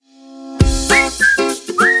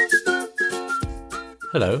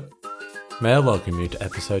Hello, may I welcome you to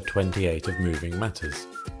episode 28 of Moving Matters.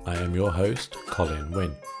 I am your host, Colin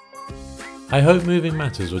Wynne. I hope Moving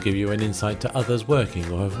Matters will give you an insight to others working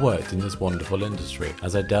or have worked in this wonderful industry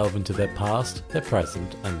as I delve into their past, their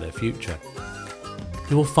present and their future.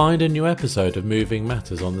 You will find a new episode of Moving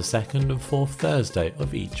Matters on the second and fourth Thursday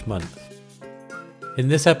of each month. In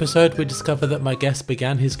this episode, we discover that my guest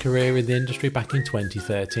began his career in the industry back in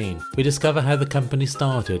 2013. We discover how the company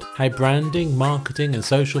started, how branding, marketing and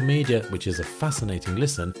social media, which is a fascinating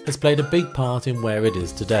listen, has played a big part in where it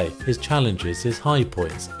is today, his challenges, his high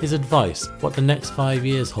points, his advice, what the next 5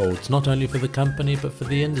 years holds not only for the company but for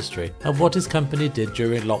the industry, and what his company did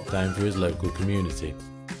during lockdown for his local community.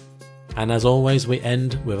 And as always, we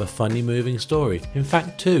end with a funny moving story, in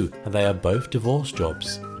fact two, and they are both divorce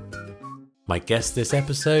jobs. My guest this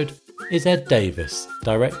episode is Ed Davis,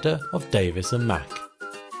 director of Davis & Mack.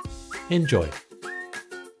 Enjoy.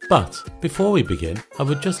 But before we begin, I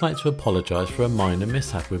would just like to apologise for a minor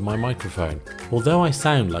mishap with my microphone. Although I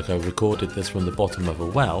sound like I recorded this from the bottom of a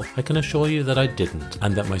well, I can assure you that I didn't,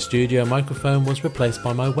 and that my studio microphone was replaced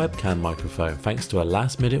by my webcam microphone thanks to a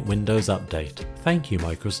last-minute Windows update. Thank you,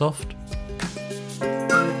 Microsoft.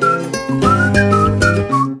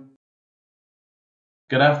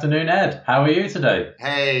 Good afternoon, Ed. How are you today?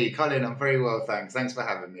 Hey, Colin, I'm very well, thanks. Thanks for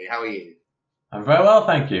having me. How are you? I'm very well,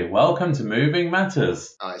 thank you. Welcome to Moving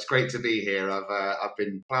Matters. Oh, it's great to be here. I've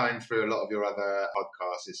been plowing through a lot of your other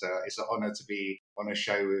podcasts. It's an honour to be on a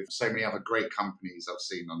show with so many other great companies I've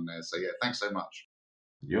seen on there. So yeah, thanks so much.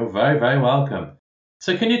 You're very, very welcome.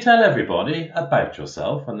 So can you tell everybody about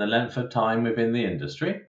yourself and the length of time within the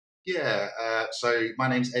industry? Yeah, so my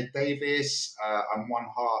name's Ed Davis. I'm one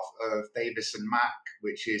half of Davis & Mack,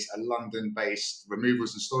 which is a London-based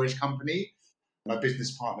removals and storage company. My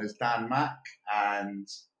business partner is Dan Mack, and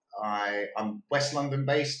I'm West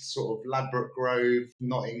London-based, sort of Ladbroke Grove,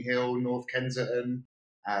 Notting Hill, North Kensington,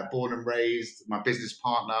 born and raised. My business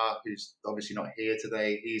partner, who's obviously not here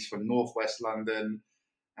today, he's from North West London,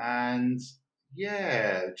 and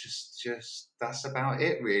yeah, just that's about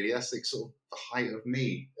it really. That's like sort of the height of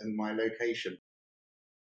me and my location.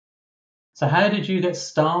 So how did you get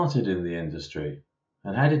started in the industry?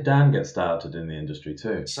 And how did Dan get started in the industry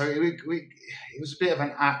too? So it was a bit of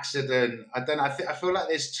an accident. I feel like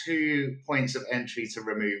there's 2 points of entry to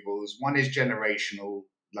removals. One is generational,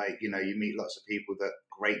 like, you meet lots of people that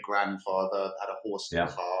great grandfather had a horse and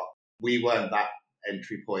cart. We weren't that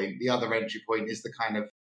entry point. The other entry point is the kind of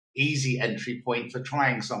easy entry point for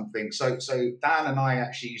trying something. So Dan and I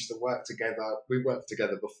actually used to work together. We worked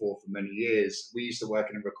together before for many years. We used to work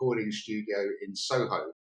in a recording studio in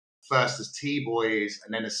Soho, first as T-boys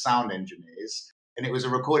and then as sound engineers. And it was a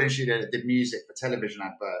recording studio that did music for television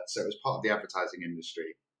adverts. So it was part of the advertising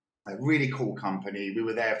industry. A really cool company. We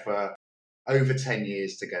were there for over 10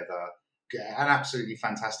 years together. An absolutely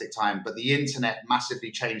fantastic time. But the internet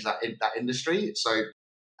massively changed that industry. So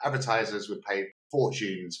advertisers would pay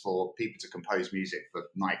fortunes for people to compose music for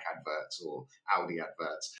Nike adverts or Audi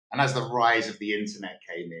adverts. And as the rise of the internet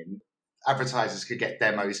came in, advertisers could get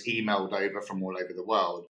demos emailed over from all over the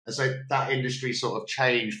world. And so that industry sort of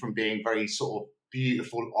changed from being very sort of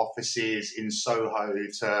beautiful offices in Soho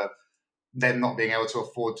to them not being able to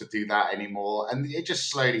afford to do that anymore. And it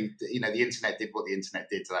just slowly, the internet did what the internet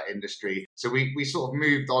did to that industry. So we sort of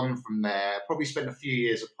moved on from there, probably spent a few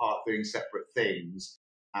years apart doing separate things.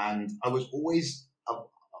 And I'm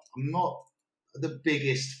not the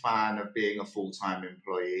biggest fan of being a full-time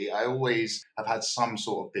employee. I always have had some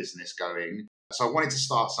sort of business going. So I wanted to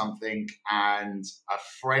start something, and a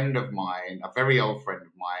friend of mine, a very old friend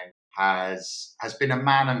of mine, has been a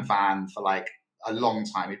man and van for like a long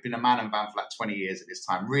time. He'd been a man and van for like 20 years at this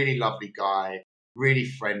time. Really lovely guy, really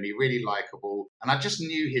friendly, really likable. And I just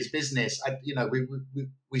knew his business.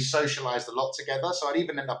 We socialized a lot together. So I'd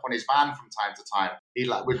even end up on his van from time to time. We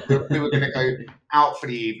were going to go out for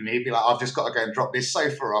the evening. He'd be like, I've just got to go and drop this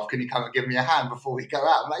sofa off. Can you come and give me a hand before we go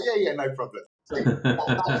out? I'm like, yeah, no problem. So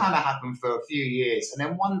that kind of happened for a few years. And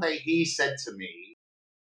then one day he said to me,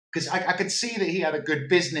 because I could see that he had a good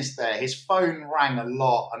business there. His phone rang a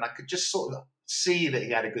lot and I could just sort of see that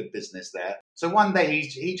he had a good business there. So one day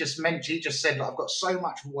he just said, I've got so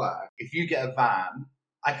much work. If you get a van,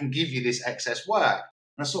 I can give you this excess work.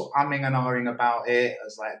 And I sort of umming and ahhing about it. I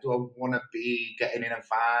was like, do I want to be getting in a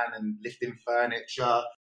van and lifting furniture?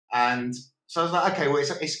 And so I was like, okay, well,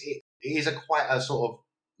 it is quite a sort of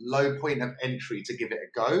low point of entry to give it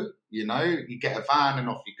a go. You get a van and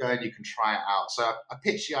off you go and you can try it out. So I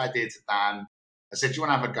pitched the idea to Dan. I said, do you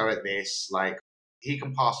want to have a go at this? Like, he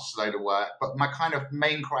can pass us a load of work. But my kind of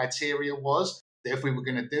main criteria was that if we were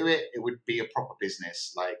going to do it, it would be a proper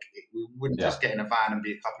business. Like we wouldn't just get in a van and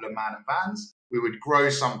be a couple of man and vans. We would grow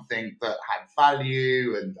something that had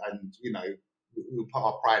value and we would put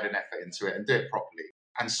our pride and effort into it and do it properly.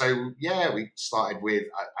 And so, we started with,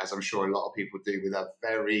 as I'm sure a lot of people do, with a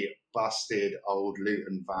very busted old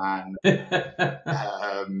Luton van. It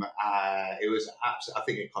was absolutely, I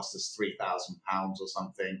think it cost us £3,000 or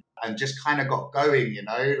something, and just kind of got going,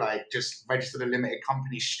 just registered a limited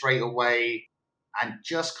company straight away and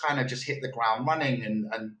just kind of just hit the ground running. And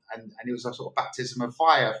it was a sort of baptism of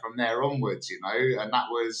fire from there onwards, and that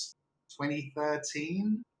was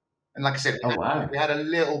 2013. And like I said, we had a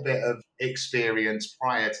little bit of experience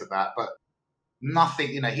prior to that, but nothing,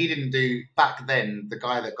 he didn't do, back then, the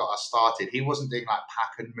guy that got us started, he wasn't doing like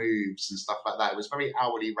pack and moves and stuff like that. It was very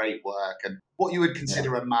hourly rate work and what you would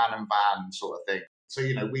consider a man and van sort of thing. So,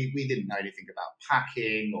 we didn't know anything about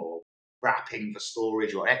packing or wrapping for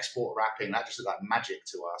storage or export wrapping. That just looked like magic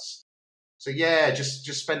to us. So just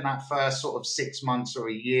spent that first sort of 6 months or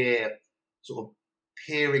a year sort of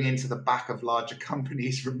peering into the back of larger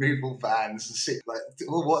companies' removal vans and sit like,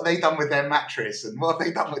 well, what have they done with their mattress and what have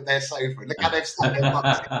they done with their sofa? Look how they've stuck their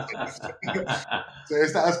boxes. So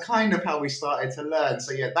that was kind of how we started to learn.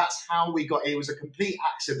 So that's how we got. It was a complete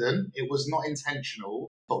accident. It was not intentional.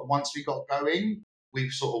 But once we got going, we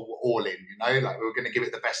sort of were all in. Like we were going to give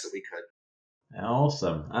it the best that we could.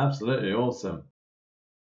 Awesome, absolutely awesome.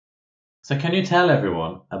 So can you tell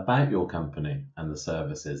everyone about your company and the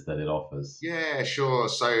services that it offers? Yeah, sure.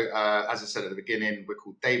 So as I said at the beginning, we're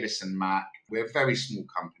called Davis and Mack. We're a very small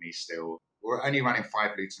company still. We're only running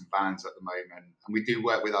 5 Luton vans at the moment. And we do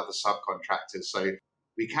work with other subcontractors. So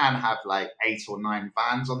we can have like 8 or 9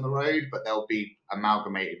 vans on the road, but they'll be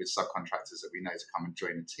amalgamated with subcontractors that we know to come and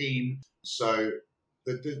join the team. So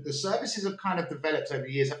the services have kind of developed over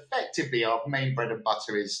the years. Effectively, our main bread and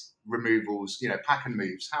butter is removals, pack and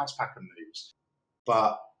moves, house pack and moves.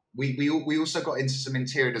 But we also got into some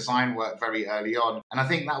interior design work very early on. And I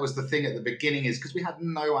think that was the thing at the beginning, is because we had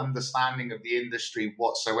no understanding of the industry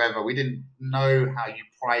whatsoever. We didn't know how you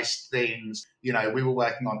priced things. We were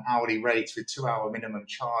working on hourly rates with 2-hour minimum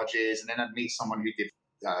charges. And then I'd meet someone who did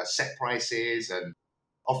set prices and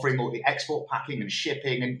offering all the export packing and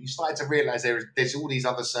shipping. And you started to realize there's all these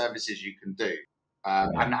other services you can do.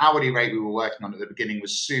 And the hourly rate we were working on at the beginning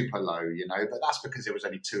was super low, but that's because there was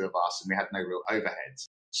only 2 of us and we had no real overheads.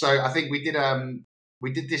 So I think we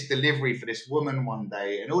did this delivery for this woman one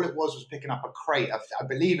day, and all it was picking up a crate. I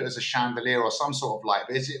believe it was a chandelier or some sort of light,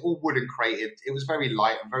 but it's all wooden crate. It was very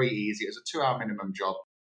light and very easy. It was a 2-hour minimum job.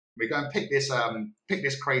 We go and pick this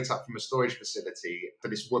crate up from a storage facility for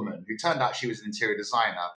this woman who turned out she was an interior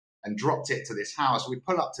designer, and dropped it to this house. We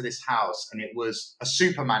pull up to this house and it was a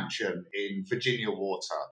super mansion in Virginia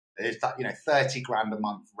Water. It's that, $30,000 a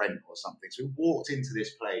month rent or something. So we walked into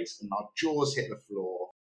this place and our jaws hit the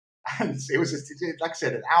floor. And it was just, like I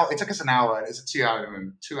said, an hour. It took us an hour, and it's a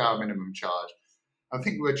 2-hour minimum charge. I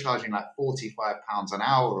think we were charging like £45 an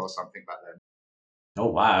hour or something back then. Oh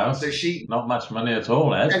wow! So not much money at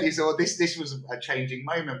all, Ed. So this was a changing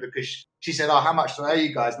moment, because she said, "Oh, how much do I owe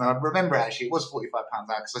you guys?" And I remember actually it was £45 an hour,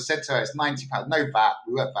 because I said to her, "It's £90, no VAT."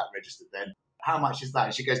 We weren't VAT registered then. How much is that?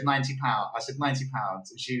 And she goes, £90. I said, £90.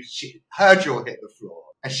 And her jaw hit the floor,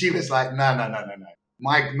 and she was like, "No.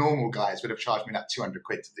 My normal guys would have charged me like 200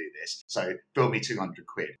 quid to do this, so bill me 200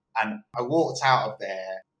 quid." And I walked out of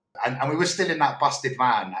there. And we were still in that busted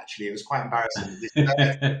van, actually. It was quite embarrassing. This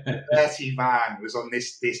dirty van was on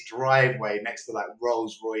this driveway next to like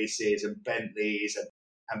Rolls Royces and Bentleys.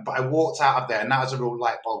 But I walked out of there, and that was a real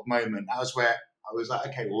light bulb moment. That was where I was like,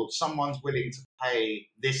 okay, well, someone's willing to pay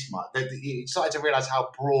this much. You started to realize how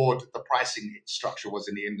broad the pricing structure was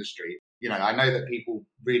in the industry. I know that people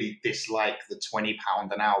really dislike the £20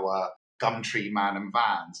 an hour Gumtree man and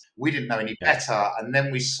vans. We didn't know any better. And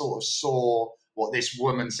then we sort of saw what this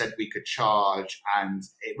woman said we could charge, and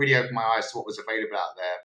it really opened my eyes to what was available out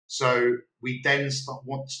there. So we then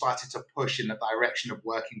started to push in the direction of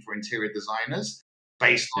working for interior designers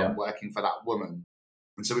based on working for that woman.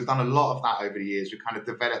 And so we've done a lot of that over the years. We've kind of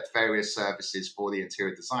developed various services for the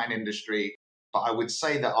interior design industry. But I would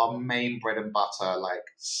say that our main bread and butter, like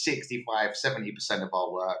 65-70% of our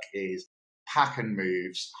work, is pack and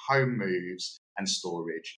moves, home moves, and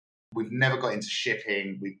storage. We've never got into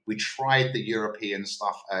shipping. We tried the European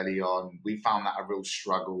stuff early on. We found that a real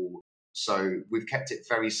struggle. So we've kept it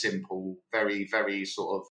very simple, very, very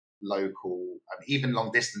sort of local. Even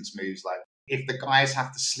long distance moves, like if the guys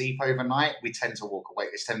have to sleep overnight, we tend to walk away.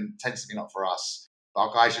 It tends to be not for us. But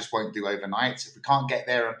our guys just won't do overnight. If we can't get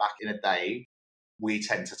there and back in a day, we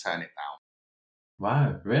tend to turn it down.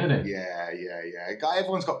 Wow, really? Yeah.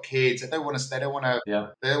 Everyone's got kids. They don't want to. They don't want to. Yeah.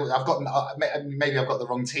 Maybe I've got the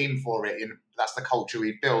wrong team for it. That's the culture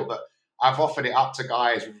we've built. But I've offered it up to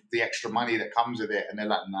guys with the extra money that comes with it, and they're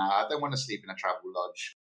like, "Nah, I don't want to sleep in a travel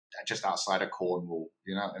lodge just outside of Cornwall."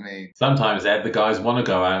 You know what I mean? Sometimes, Ed, the guys want to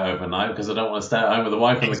go out overnight because they don't want to stay at home with the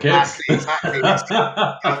wife and the kids. Exactly.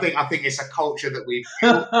 I think it's a culture that we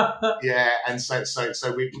built. Yeah, and so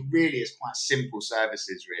we really, it's quite simple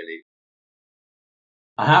services, really.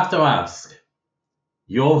 I have to ask,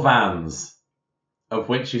 your vans, of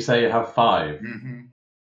which you say you have 5, Mm-hmm.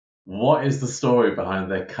 what is the story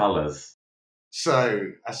behind their colours?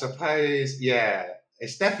 So I suppose, yeah,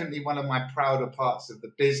 it's definitely one of my prouder parts of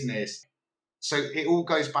the business. So it all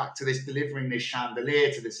goes back to this delivering this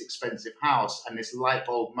chandelier to this expensive house and this light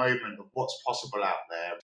bulb moment of what's possible out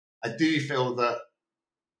there. I do feel that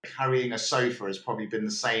carrying a sofa has probably been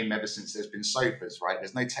the same ever since there's been sofas, right?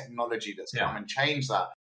 There's no technology that's come and changed that.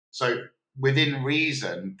 So within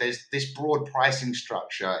reason, there's this broad pricing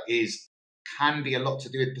structure can be a lot to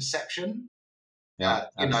do with perception. Yeah,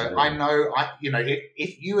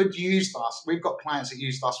 if you had used us, we've got clients that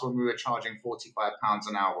used us when we were charging £45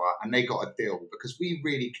 an hour, and they got a deal because we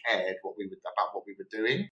really cared about what we were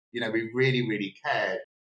doing. We really, really cared,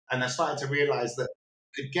 and I started to realise that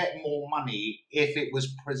we could get more money if it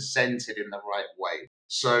was presented in the right way.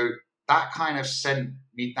 So that kind of sent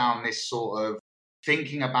me down this sort of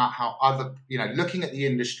thinking about how looking at the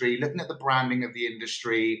industry, looking at the branding of the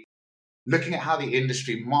industry, looking at how the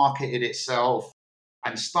industry marketed itself.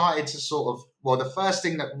 And started to the first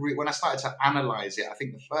thing that when I started to analyze it, I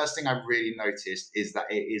think the first thing I really noticed is that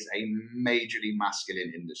it is a majorly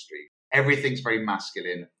masculine industry. Everything's very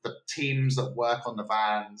masculine. The teams that work on the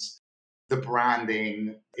vans, the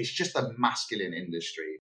branding, it's just a masculine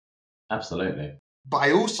industry. Absolutely. But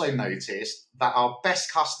I also noticed that our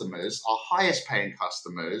best customers, our highest paying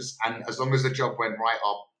customers, and as long as the job went right,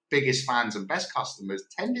 our biggest fans and best customers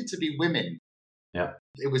tended to be women. Yeah.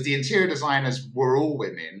 It was the interior designers were all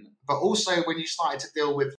women, but also when you started to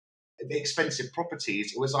deal with the expensive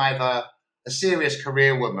properties, it was either a serious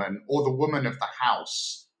career woman or the woman of the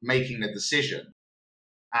house making the decision.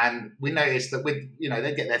 And we noticed that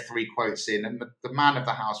they'd get their 3 quotes in, and the man of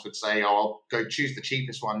the house would say, "Oh, I'll go choose the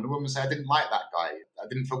cheapest one." And the woman would say, "I didn't like that guy. I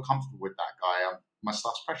didn't feel comfortable with that guy. My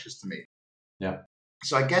stuff's precious to me." Yeah.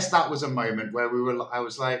 So I guess that was a moment where I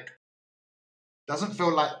was like, doesn't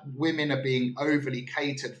feel like women are being overly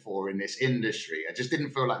catered for in this industry. I just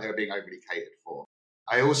didn't feel like they were being overly catered for.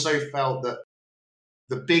 I also felt that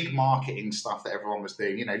the big marketing stuff that everyone was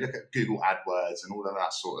doing, look at Google AdWords and all of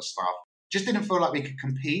that sort of stuff, just didn't feel like we could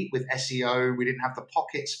compete with SEO. We didn't have the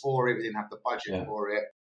pockets for it. We didn't have the budget for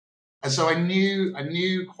it. And so I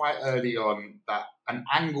knew quite early on that an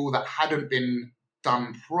angle that hadn't been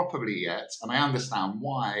done properly yet, and I understand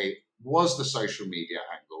why, was the social media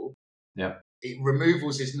angle. Yeah.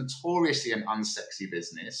 Removals is notoriously an unsexy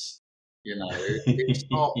business. It's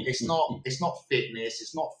not fitness,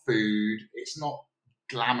 it's not food, it's not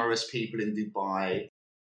glamorous people in Dubai.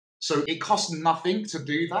 So it costs nothing to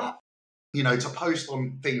do that, to post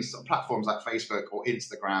on platforms like Facebook or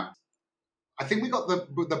Instagram. I think we got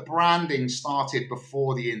the branding started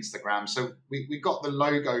before the Instagram. So we got the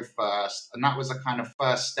logo first, and that was a kind of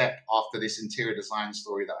first step after this interior design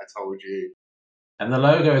story that I told you. And the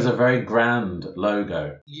logo is a very grand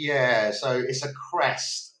logo. Yeah, so it's a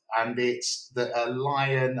crest, and it's a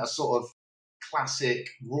lion, a sort of classic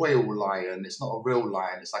royal lion. It's not a real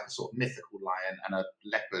lion. It's like a sort of mythical lion and a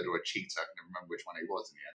leopard or a cheetah. I can't remember which one it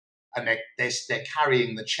was in the end. And they're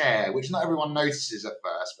carrying the chair, which not everyone notices at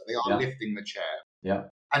first, but they are lifting the chair. Yeah.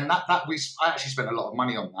 And I actually spent a lot of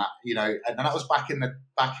money on that, and that was back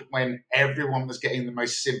when everyone was getting the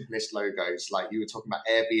most simplest logos. Like you were talking about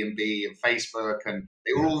Airbnb and Facebook, and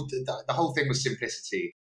they were all, the whole thing was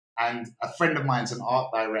simplicity. And a friend of mine's an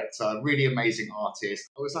art director, a really amazing artist.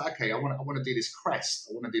 I was like, okay, I want to do this crest.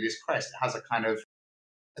 It has a kind of,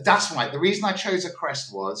 that's right. The reason I chose a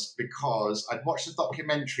crest was because I'd watched a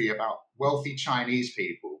documentary about wealthy Chinese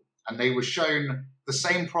people, and they were shown the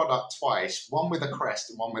same product twice, one with a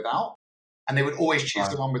crest and one without, and they would always choose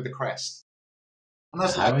the one with the crest. And I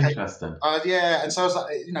was like, interesting. Yeah, and so I was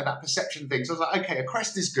like, that perception thing. So I was like, okay, a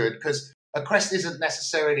crest is good because a crest isn't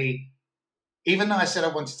necessarily, even though I said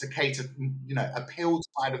I wanted to cater, appeal to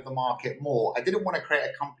the side of the market more, I didn't want to create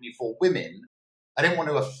a company for women. I didn't want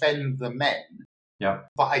to offend the men. Yeah.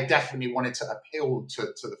 But I definitely wanted to appeal to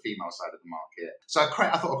the female side of the market. So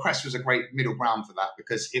I thought a crest was a great middle ground for that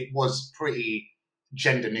because it was pretty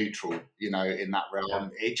gender neutral, in that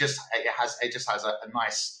realm. Yeah. It just has a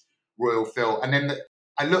nice royal feel. And then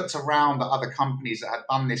I looked around at other companies that had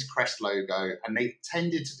done this crest logo, and they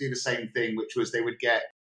tended to do the same thing, which was they would get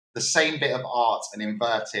the same bit of art and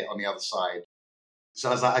invert it on the other side. So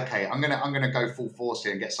I was like, okay, I'm gonna go full force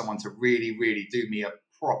here and get someone to really, really do me a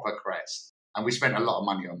proper crest. And we spent a lot of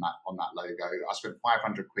money on that logo. I spent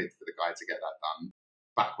 500 quid for the guy to get that done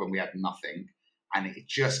back when we had nothing, and it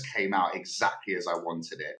just came out exactly as I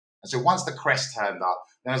wanted it. And so once the crest turned up,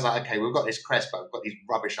 then I was like, okay, we've got this crest, but we've got these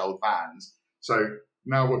rubbish old vans. So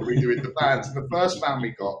now what do we do with the vans? And the first van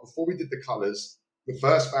we got, before we did the colours, the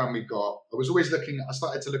first van we got, I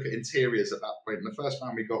started to look at interiors at that point, and the first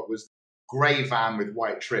van we got was grey van with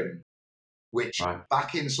white trim, which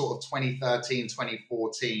back in sort of 2013,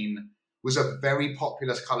 2014 was a very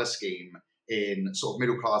popular colour scheme in sort of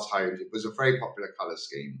middle-class homes. It was a very popular colour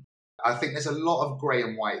scheme. I think there's a lot of grey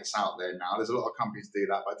and whites out there now. There's a lot of companies do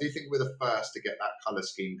that, but I do think we're the first to get that colour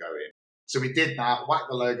scheme going. So we did that, whacked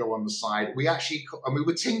the logo on the side. We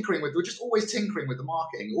were tinkering with, we're just always tinkering with the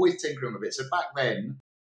marketing, always tinkering with it. So back then,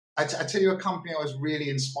 I tell you, a company I was really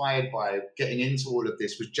inspired by getting into all of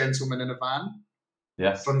this was Gentleman in a Van.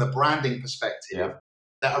 Yes. From the branding perspective,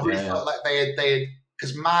 that I really felt like they had,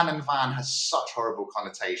 because man and van has such horrible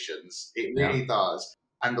connotations. It really does.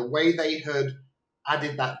 And the way they had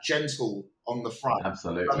added that gentle on the front,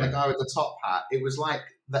 absolutely, and the guy with the top hat, it was like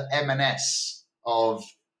the M&S of,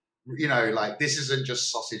 you know, like, this isn't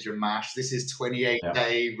just sausage and mash, this is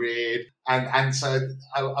 28-day reared. And so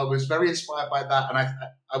I was very inspired by that. And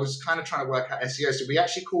I was kind of trying to work out SEO. So we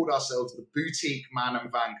actually called ourselves the Boutique Man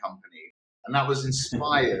and Van Company. And that was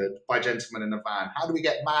inspired by Gentleman in a Van. How do we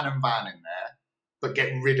get man and van in there, but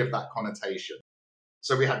get rid of that connotation?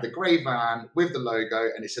 So we had the grey van with the logo,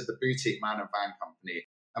 and it said the Boutique Man and Van Company.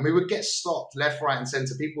 And we would get stopped left, right, and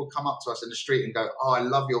centre. People would come up to us in the street and go, "Oh, I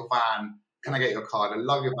love your van. Can I get your card? I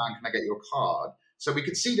love your van. Can I get your card?" So we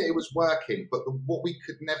could see that it was working, but what we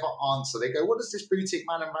could never answer, they go, "What does this Boutique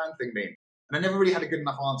Man and Van thing mean?" And I never really had a good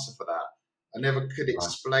enough answer for that. I never could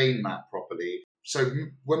explain that properly. So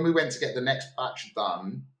when we went to get the next batch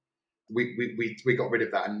done, we got rid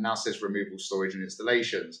of that, and it now says removal, storage, and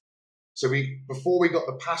installations. So before we got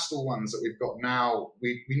the pastel ones that we've got now,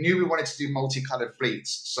 we knew we wanted to do multicolored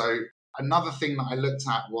fleets. So another thing that I looked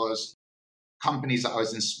at was companies that I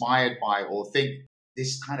was inspired by, or think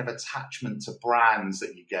this kind of attachment to brands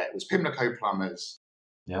that you get, was Pimlico Plumbers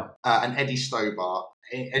and Eddie Stobart.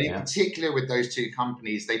 And in particular with those two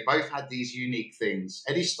companies, they both had these unique things.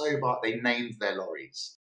 Eddie Stobart, they named their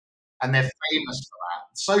lorries. And they're famous for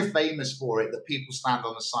that. So famous for it that people stand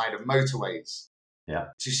on the side of motorways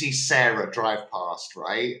to see Sarah drive past,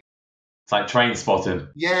 right? It's like train spotting.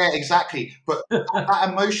 Yeah, exactly. But that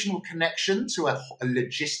emotional connection to a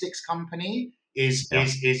logistics company is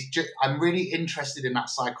just, I'm really interested in that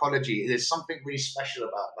psychology. There's something really special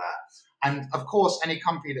about that. And of course, any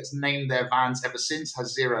company that's named their vans ever since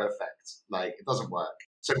has zero effect. Like, it doesn't work.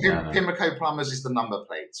 So Pimlico Plumbers is the number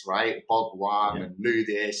plates, right? Bob One and Lou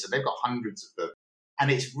this, and they've got hundreds of them. And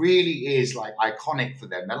it really is like iconic for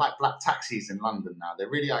them. They're like black taxis in London now. They're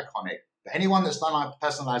really iconic. But anyone that's done like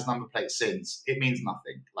personalized number plates since, it means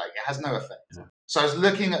nothing. Like, it has no effect. Yeah. So I was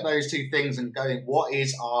looking at those two things and going, what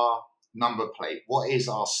is our number plate? What is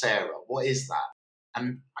our Sarah? What is that?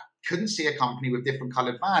 And I couldn't see a company with different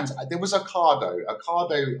coloured vans. There was Ocado.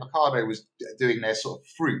 Ocado was doing their sort of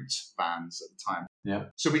fruit vans at the time. Yeah.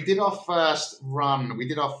 So we did our first run. We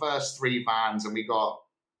did our first 3 vans, and we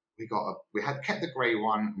had kept the grey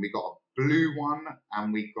one, and we got a blue one,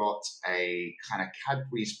 and we got a kind of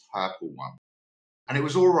Cadbury's purple one. And it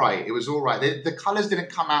was all right. The colours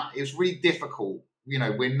didn't come out. It was really difficult. You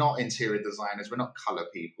know, we're not interior designers. We're not colour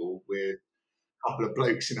people. We're a couple of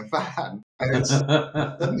blokes in a van. And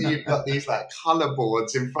suddenly you've got these like colour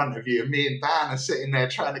boards in front of you, and me and Dan are sitting there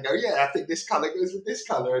trying to go, yeah, I think this colour goes with this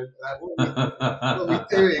colour. And what are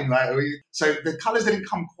we doing? So the colours didn't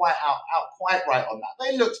come quite out quite right on that.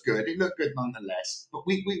 They looked good. It looked good nonetheless. But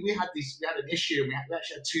we had an issue, and we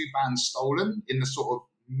actually had 2 vans stolen in the sort of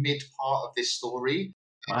mid part of this story.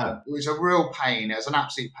 Wow. It was a real pain. It was an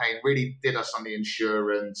absolute pain. Really did us on the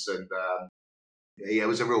insurance, and it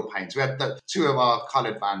was a real pain. So we had 2 of our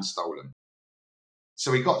coloured vans stolen.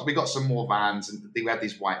 So we got some more vans, and we had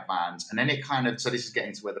these white vans, and then it kind of, so this is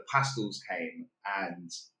getting to where the pastels came, and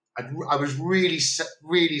I was really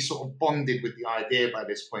sort of bonded with the idea by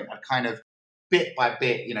this point. I'd kind of bit by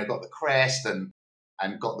bit, you know, got the crest and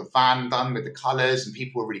got the van done with the colours, and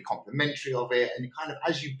people were really complimentary of it. And kind of,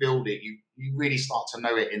 as you build it, you really start to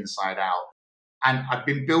know it inside out. And I've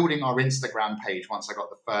been building our Instagram page once I got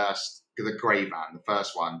the grey van, the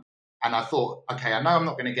first one. And I thought, okay, I know I'm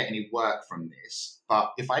not going to get any work from this,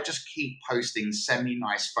 but if I just keep posting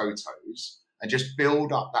semi-nice photos and just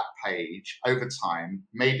build up that page over time.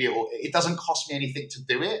 Maybe it doesn't cost me anything to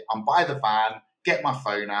do it. I'm by the van, get my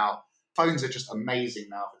phone out. Phones are just amazing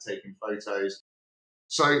now for taking photos.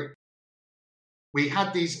 So we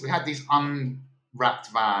had these unwrapped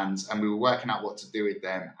vans, and we were working out what to do with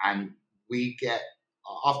them. And we get,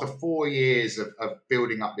 after 4 years of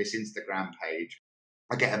building up this Instagram page,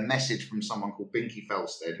 I get a message from someone called Binky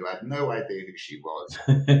Felsted, who had no idea who she was.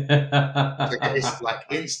 So I get this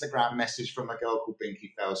Instagram message from a girl called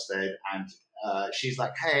Binky Felsted, and she's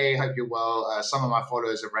like, "Hey, hope you're well. Some of my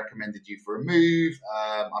followers have recommended you for a move.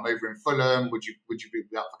 I'm over in Fulham. Would you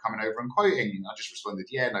be up for coming over and quoting?" And I just responded,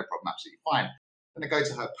 "Yeah, no problem, absolutely fine." And I go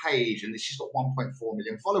to her page, and she's got 1.4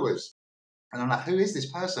 million followers. And I'm like, who is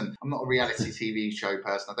this person? I'm not a reality TV show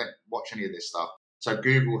person. I don't watch any of this stuff. So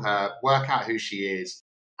Google her, work out who she is.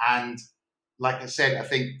 And like I said, I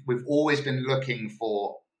think we've always been looking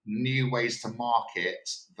for new ways to market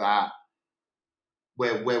that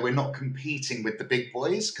where we're not competing with the big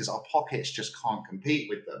boys, because our pockets just can't compete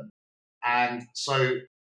with them. And so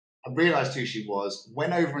I realized who she was,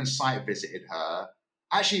 went over and site visited her.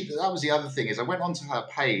 Actually, that was the other thing, is I went onto her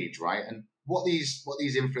page, right? And what these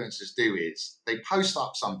influencers do is they post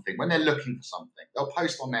up something when they're looking for something. They'll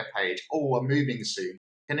post on their page, "Oh, I'm moving soon.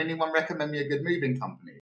 Can anyone recommend me a good moving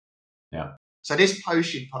company?" Yeah. So this post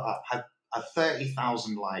she put up had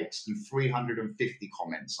 30,000 likes and 350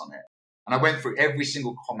 comments on it. And I went through every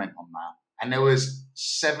single comment on that. And there was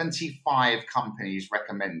 75 companies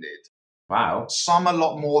recommended. Wow. Some a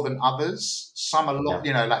lot more than others. Some a lot,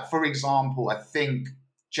 like for example, I think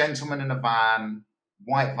Gentleman in a Van,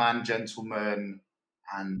 White Van Gentleman,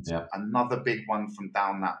 and another big one from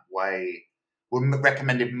down that way were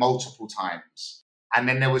recommended multiple times. And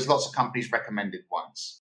then there was lots of companies recommended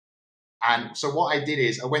once. And so what I did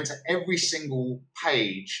is I went to every single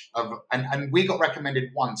page and we got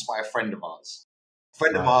recommended once by a friend of ours. A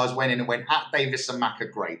friend of ours went in and went, "At Davis and Mac are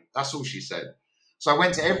great." That's all she said. So I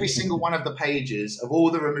went to every single one of the pages of all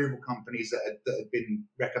the removal companies that had been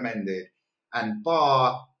recommended, and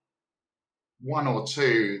bar one or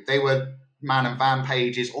two, they were man and van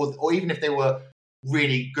pages, or even if they were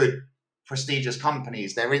really good, prestigious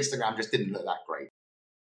companies, their Instagram just didn't look that great.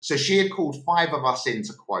 So she had called 5 of us in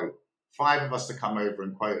to quote, 5 of us to come over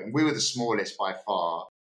and quote, and we were the smallest by far.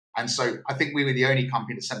 And so I think we were the only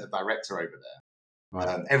company that sent the director over there.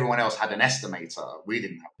 Right. Everyone else had an estimator. We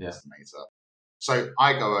didn't have an estimator. So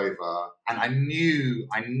I go over, and I knew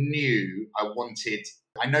I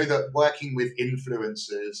know that working with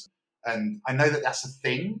influencers, and I know that that's a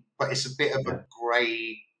thing, but it's a bit of a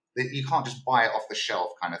grey, that you can't just buy it off the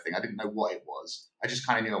shelf kind of thing. I didn't know what it was. I just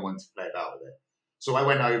kind of knew I wanted to play about with it. So I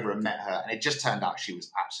went over and met her, and it just turned out she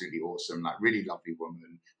was absolutely awesome, like really lovely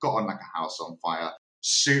woman, got on like a house on fire,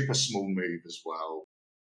 super small move as well.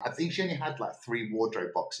 I think she only had like 3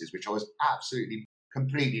 wardrobe boxes, which I was absolutely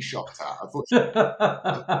completely shocked at. I thought she had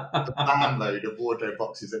a van load of wardrobe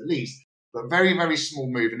boxes at least, but very, very small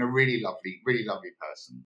move, and a really lovely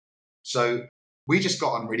person. So we just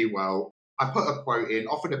got on really well. I put a quote in,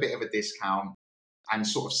 offered a bit of a discount, and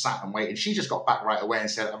sort of sat and waited. She just got back right away and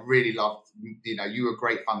said, "I really loved, you were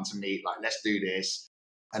great fun to meet. Like, let's do this.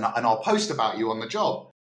 And I'll post about you on the job."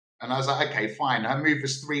 And I was like, okay, fine. Her move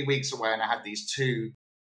was 3 weeks away, and I had these 2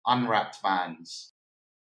 unwrapped vans.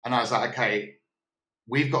 And I was like, okay,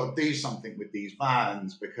 we've got to do something with these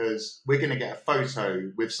vans, because we're going to get a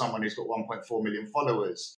photo with someone who's got 1.4 million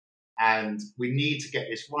followers. And we need to get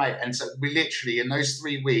this right. And so we literally, in those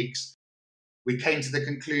 3 weeks, we came to the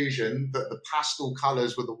conclusion that the pastel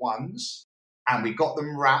colours were the ones, and we got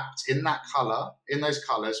them wrapped in those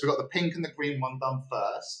colours. We got the pink and the green one done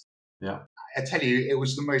first. Yeah. I tell you, it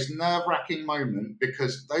was the most nerve-wracking moment,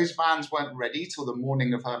 because those vans weren't ready till the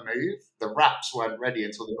morning of her move. The wraps weren't ready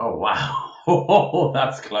until the... Oh, wow.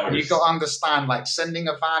 That's close. And you've got to understand, like, sending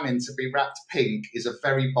a van in to be wrapped pink is a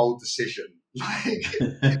very bold decision. Like,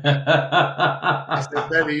 it's a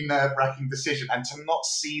very nerve-wracking decision, and to not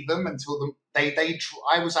see them until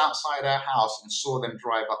I was outside our house and saw them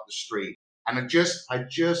drive up the street, and I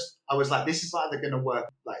was like, this is either going to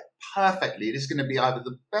work like perfectly. This is going to be either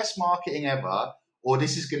the best marketing ever, or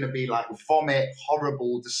this is going to be like vomit,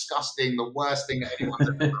 horrible, disgusting, the worst thing that anyone's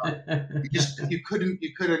ever done. You couldn't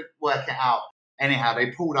work it out. Anyhow,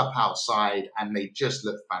 they pulled up outside, and they just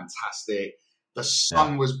looked fantastic. The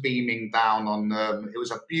sun was beaming down on them. It was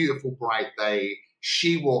a beautiful, bright day.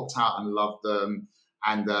 She walked out and loved them,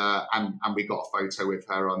 and we got a photo with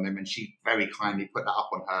her on them, and she very kindly put that up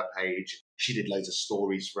on her page. She did loads of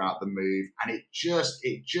stories throughout the move, and it just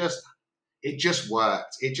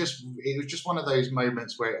worked. It was just one of those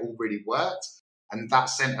moments where it all really worked. And that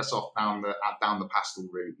sent us off down the pastel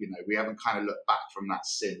route. You know, we haven't kind of looked back from that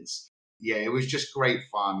since. Yeah, it was just great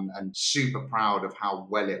fun and super proud of how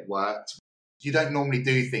well it worked. You don't normally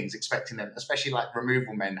do things expecting them, especially like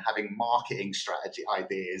removal men having marketing strategy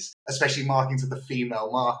ideas, especially marketing to the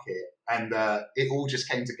female market. And it all just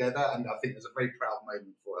came together. And I think it was a very proud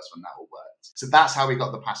moment for us when that all worked. So that's how we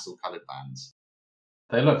got the pastel coloured bands.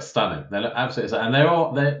 They look stunning. They look absolutely stunning.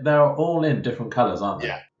 And they're all in different colours, aren't they?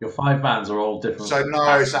 Yeah. Your 5 bands are all different. So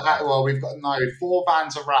we've got 4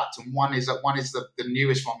 bands are wrapped, and one is the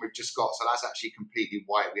newest one we've just got. So that's actually completely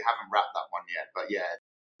white. We haven't wrapped that one yet, but yeah,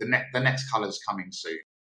 the next colour's coming soon.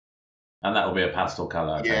 And that will be a pastel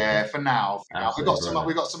colour. Yeah, for now. We've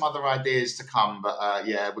got some other ideas to come, but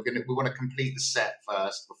we want to complete the set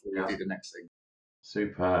first before we do the next thing.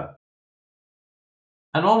 Superb.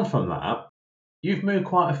 And on from that, you've moved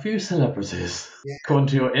quite a few celebrities, according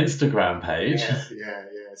to your Instagram page. Yeah.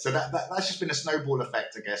 So that's just been a snowball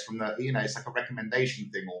effect, I guess, from the, it's like a recommendation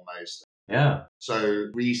thing almost. Yeah. So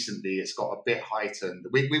recently it's got a bit heightened.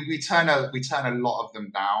 We turn a lot of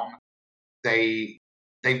them down. They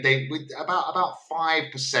about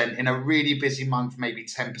 5% in a really busy month, maybe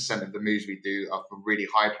 10% of the moves we do are for really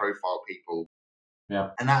high profile people.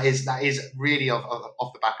 Yeah. And that is really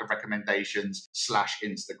off the back of recommendations /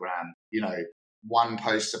 Instagram. You know, one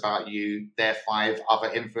posts about you, their 5 other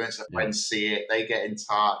influencer friends see it, they get in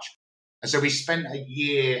touch. And so we spent a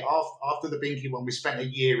year, after the Binky one, we spent a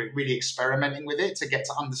year really experimenting with it to get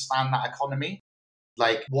to understand that economy.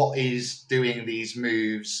 Like, what is doing these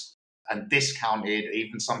moves and discounted,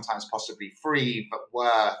 even sometimes possibly free, but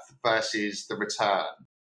worth versus the return.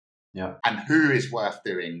 Yeah. And who is worth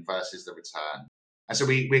doing versus the return. And so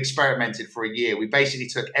we experimented for a year. We basically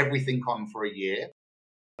took everything on for a year.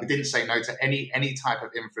 We didn't say no to any type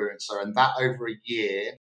of influencer. And that over a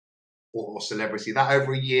year, or celebrity, that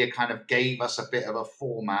over a year kind of gave us a bit of a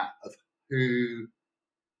format of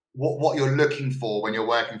what you're looking for when you're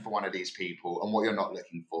working for one of these people and what you're not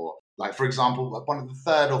looking for. Like, for example, one of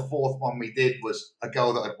the 3rd or 4th one we did was a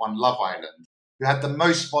girl that had won Love Island, who had the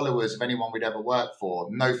most followers of anyone we'd ever worked for,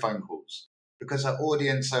 no phone calls, because her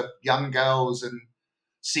audience are young girls and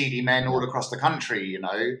seedy men all across the country, you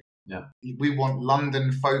know. Yeah. We want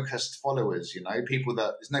London-focused followers, you know, people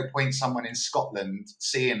that there's no point someone in Scotland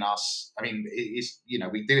seeing us. I mean,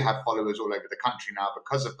 we do have followers all over the country now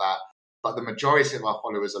because of that, but the majority of our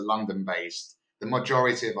followers are London-based. The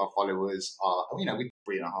majority of our followers are, we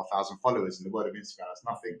 3,500 followers in the world of Instagram. That's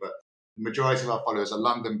nothing, but the majority of our followers are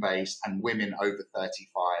London-based and women over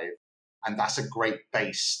 35, and that's a great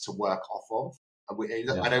base to work off of.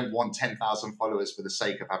 I don't want 10,000 followers for the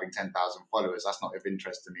sake of having 10,000 followers. That's not of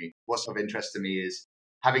interest to me. What's of interest to me is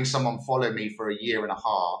having someone follow me for a year and a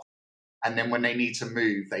half, and then when they need to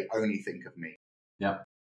move, they only think of me. Yeah,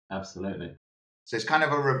 absolutely. So it's kind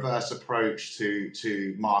of a reverse approach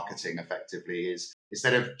to marketing, effectively, is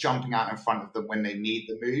instead of jumping out in front of them when they need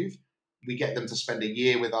the move, we get them to spend a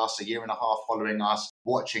year with us, a year and a half following us,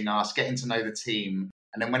 watching us, getting to know the team.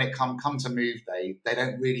 And then when it come to move day, they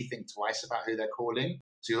don't really think twice about who they're calling.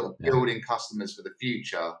 So you're building customers for the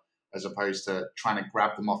future as opposed to trying to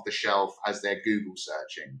grab them off the shelf as they're Google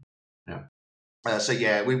searching. Yeah.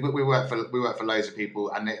 We work for loads of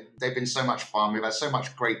people, and they've been so much fun. We've had so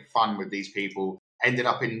much great fun with these people. Ended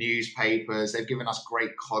up in newspapers. They've given us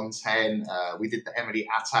great content. We did the Emily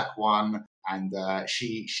Attack one, and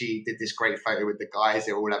she did this great photo with the guys.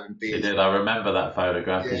 They're all having beers. She did. I remember that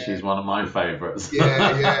photograph because she's one of my favourites.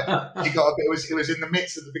 Yeah. She got a bit. It was in the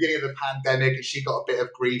midst of the beginning of the pandemic, and she got a bit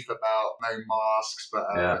of grief about no masks. But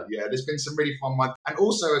there's been some really fun ones, and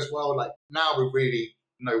also as well, like now we really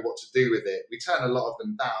know what to do with it. We turn a lot of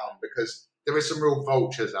them down because there are some real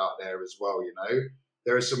vultures out there as well. You know,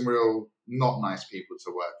 there are some real not nice people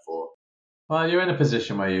to work for. Well, you're in a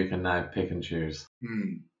position where you can now pick and choose.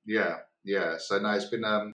 Yeah. So no, it's been,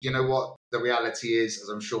 you know what the reality is, as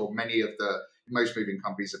I'm sure most moving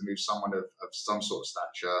companies have moved someone of some sort of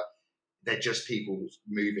stature. They're just people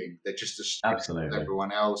moving. They're just as absolutely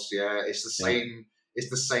everyone else. Yeah. It's the same.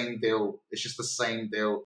 It's the same deal. It's just the same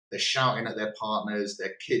deal. They're shouting at their partners,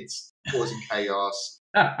 their kids, causing chaos.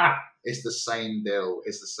 It's the same deal.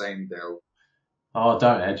 Oh,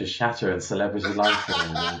 don't they? Just shatter and celebrity life.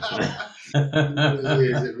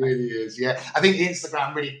 It really is. Yeah, I think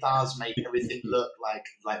Instagram really does make everything look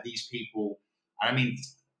like these people. And I mean,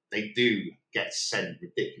 they do get sent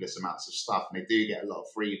ridiculous amounts of stuff, and they do get a lot of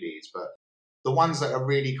freebies. But the ones that are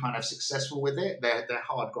really kind of successful with it, they're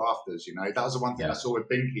hard grafters. You know, that was the one thing I saw with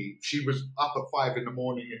Binky. She was up at 5 a.m.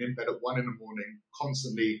 and in bed at 1 a.m,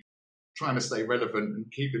 constantly trying to stay relevant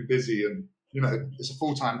and keeping busy. And you know, it's a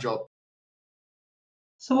full-time job.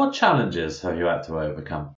 So what challenges have you had to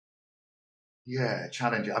overcome? Yeah,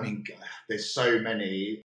 challenge. I mean, there's so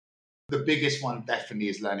many. The biggest one definitely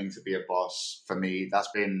is learning to be a boss for me. That's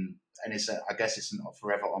been, and I guess it's a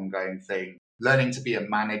forever ongoing thing. Learning to be a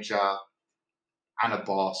manager and a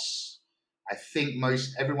boss. I think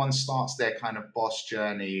everyone starts their kind of boss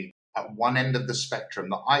journey at one end of the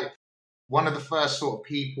spectrum. One of the first sort of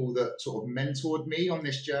people that sort of mentored me on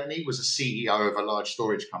this journey was a CEO of a large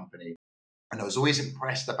storage company. And I was always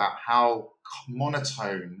impressed about how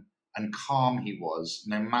monotone and calm he was,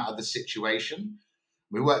 no matter the situation.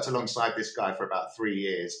 We worked alongside this guy for about 3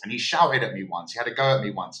 years, and he shouted at me once. He had a go at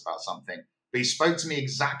me once about something, but he spoke to me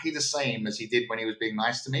exactly the same as he did when he was being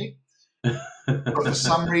nice to me. But for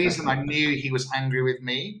some reason, I knew he was angry with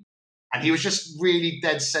me, and he was just really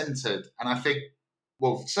dead centered. And I think,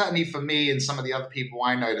 well, certainly for me and some of the other people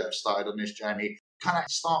I know that have started on this journey, kind of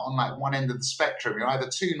start on like one end of the spectrum. You're either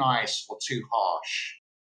too nice or too harsh.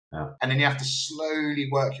 Yeah. And then you have to slowly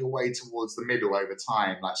work your way towards the middle over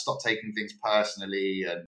time, like stop taking things personally.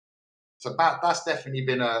 And so that's definitely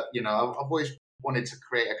been I've always wanted to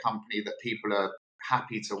create a company that people are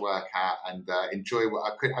happy to work at and enjoy what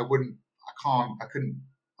I'm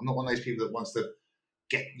not one of those people that wants to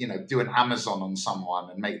do an Amazon on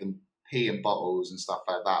someone and make them pee in bottles and stuff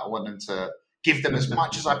like that. I want them to give them as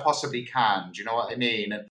much as I possibly can. Do you know what I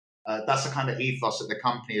mean? And that's the kind of ethos that the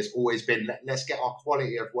company has always been. Let's get our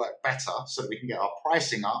quality of work better so that we can get our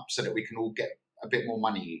pricing up so that we can all get a bit more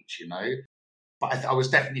money each, But I was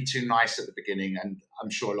definitely too nice at the beginning, and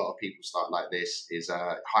I'm sure a lot of people start like this, is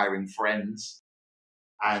hiring friends.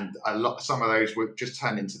 And some of those would just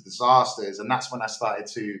turn into disasters. And that's when I started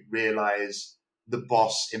to realize the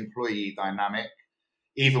boss-employee dynamic.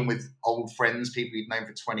 Even with old friends, people you've known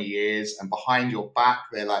for 20 years, and behind your back,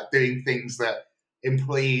 they're like doing things that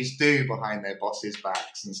employees do behind their bosses'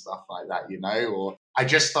 backs and stuff like that, Or I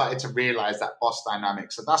just started to realize that boss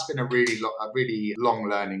dynamic. So that's been a really long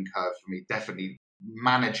learning curve for me. Definitely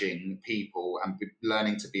managing people and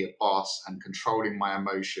learning to be a boss and controlling my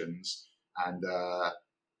emotions and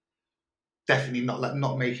definitely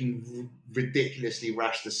not making ridiculously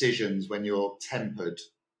rash decisions when you're tempered.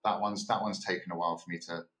 That one's taken a while for me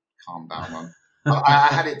to calm down on. I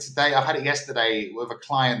had it today. I've had it yesterday with a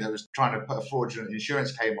client that was trying to put a fraudulent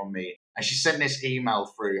insurance claim on me, and she sent this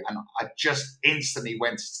email through, and I just instantly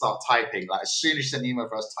went to start typing. Like as soon as she sent the email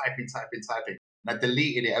through, I was typing, and I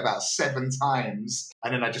deleted it about 7 times,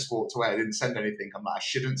 and then I just walked away. I didn't send anything. I'm like, I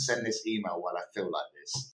shouldn't send this email while I feel like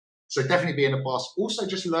this. So definitely being a boss. Also,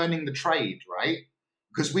 just learning the trade, right?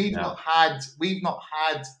 Because we've not had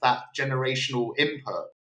that generational input.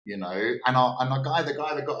 And the guy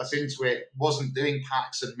that got us into it wasn't doing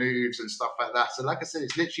packs and moves and stuff like that. So like I said,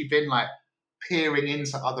 it's literally been like peering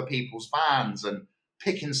into other people's vans and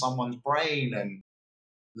picking someone's brain and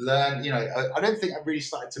learn. I don't think I really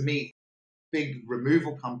started to meet big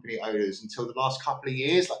removal company owners until the last couple of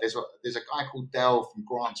years. Like there's a guy called Dell from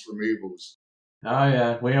Grant's Removals. Oh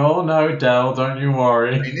yeah, we all know Dell. Don't you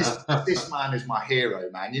worry. I mean, this man is my hero,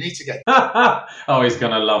 man. You need to get. Oh, he's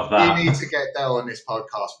gonna love that. You need to get Dell on this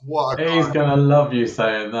podcast. He's gonna love you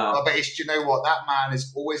saying that. Oh, but do you know what? That man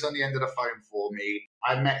is always on the end of the phone for me.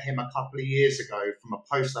 I met him a couple of years ago from a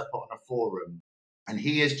post I put on a forum, and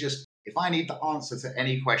he is just. If I need the answer to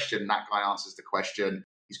any question, that guy answers the question.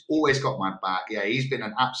 He's always got my back. Yeah, he's been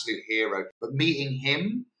an absolute hero. But meeting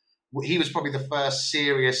him, he was probably the first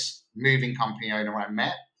serious moving company owner I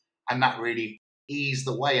met, and that really eased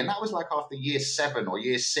the way. And that was like after year 7 or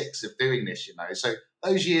year 6 of doing this, So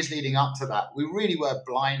those years leading up to that, we really were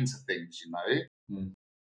blind to things,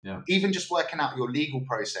 Yeah. Even just working out your legal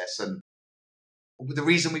process. And the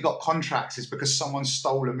reason we got contracts is because someone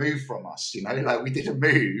stole a move from us, Like we did a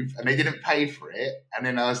move and they didn't pay for it. And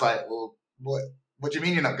then I was like, well, what do you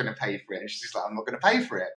mean you're not going to pay for it? And she's just like, I'm not going to pay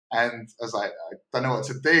for it. And I was like, I don't know what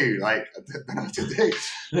to do. Like, I don't know what to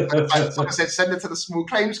do. Someone said, send it to the small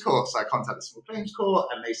claims court. So I contacted the small claims court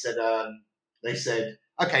and they said,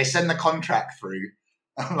 okay, send the contract through.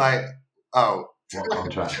 I'm like, oh. What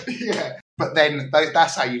contract? Yeah. But then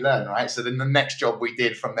that's how you learn, right? So then the next job we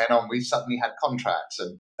did from then on, we suddenly had contracts.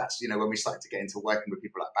 And that's, when we started to get into working with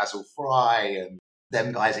people like Basil Fry and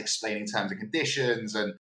them guys explaining terms and conditions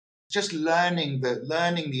and just learning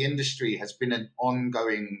the industry has been an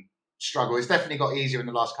ongoing struggle. It's definitely got easier in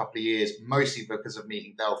the last couple of years, mostly because of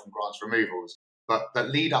meeting Dell from Grant's Removals. But the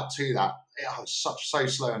lead up to that, it was so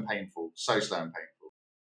slow and painful. So slow and painful.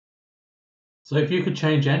 So if you could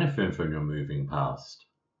change anything from your moving past,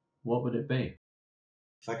 what would it be?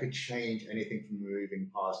 If I could change anything from moving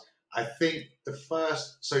past, I think the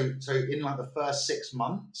first, so in like the first 6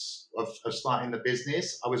 months of starting the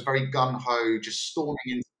business, I was very gung ho, just storming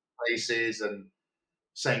into places and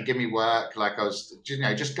saying, "Give me work." Like I was,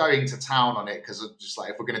 just going to town on it because just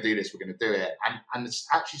like, if we're going to do this, we're going to do it. And it's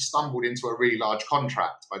actually stumbled into a really large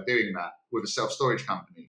contract by doing that with a self-storage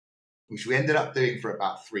company, which we ended up doing for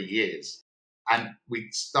about 3 years. And we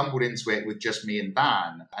stumbled into it with just me and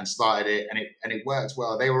Dan and started it, and it worked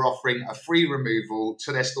well. They were offering a free removal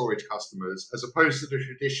to their storage customers as opposed to the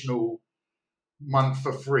traditional month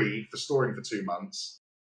for free for storing for 2 months.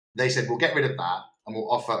 They said, we'll get rid of that and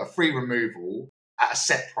we'll offer a free removal at a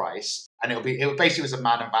set price. And it basically was a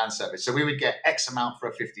man and van service. So we would get X amount for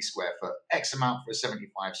a 50 square foot, X amount for a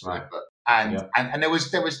 75 square foot. And there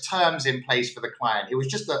was terms in place for the client. It was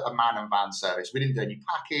just a man and van service. We didn't do any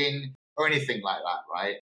packing or anything like that,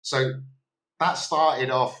 right? So that started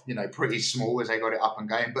off, pretty small as they got it up and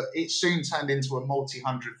going, but it soon turned into a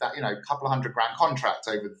couple of $100,000 contract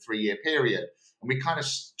over the 3-year period. And we kind of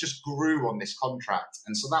just grew on this contract.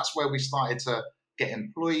 And so that's where we started to get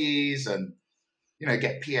employees and,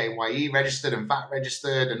 get PAYE registered and VAT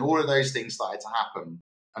registered, and all of those things started to happen.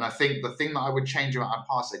 And I think the thing that I would change about my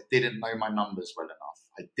past, I didn't know my numbers well enough.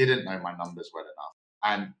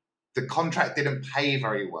 And the contract didn't pay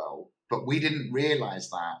very well, but we didn't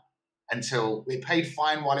realize that until it paid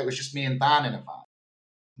fine while it was just me and Dan in a van.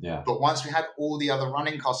 Yeah. But once we had all the other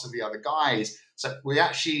running costs of the other guys, so we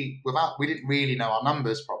actually, we didn't really know our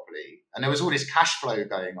numbers properly. And there was all this cash flow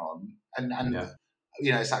going on. And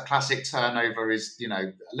it's that classic turnover is,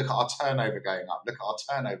 look at our turnover going up.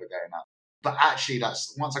 But actually,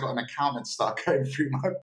 that's once I got an accountant to start going through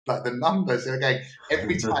the numbers, they were going,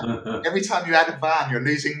 every time you add a van, you're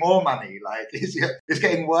losing more money. Like it's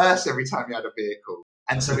getting worse every time you add a vehicle.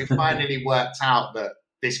 And so we finally worked out that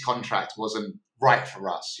this contract wasn't right for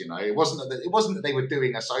us. It wasn't that they were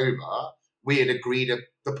doing us over. We had agreed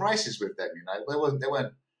the prices with them. They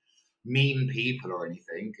weren't mean people or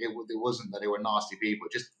anything. It wasn't that they were nasty people.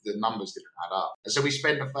 Just the numbers didn't add up. And so we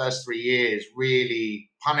spent the first 3 years really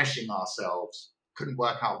punishing ourselves. Couldn't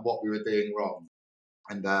work out what we were doing wrong.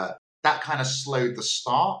 And that kind of slowed the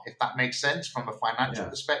start, if that makes sense, from a financial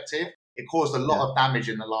perspective. It caused a lot of damage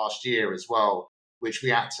in the last year as well, which we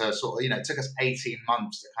had to sort of, it took us 18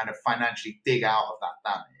 months to kind of financially dig out of that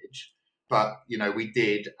damage. But, we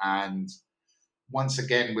did. And once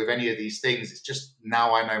again, with any of these things, it's just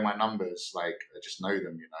now I know my numbers. Like, I just know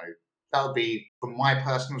them, That would be, from my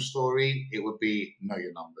personal story, it would be know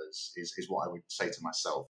your numbers is what I would say to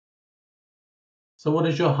myself. So what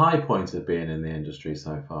is your high point of being in the industry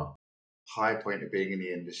so far? High point of being in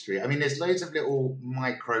the industry. I mean, there's loads of little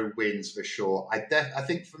micro wins for sure. I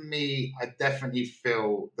think for me, I definitely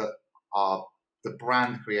feel that the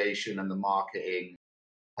brand creation and the marketing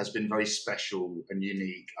has been very special and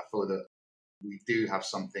unique. I feel that we do have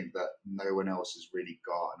something that no one else has really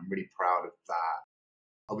got, and I'm really proud of that.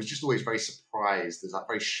 I was just always very surprised,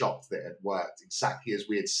 very shocked that it had worked exactly as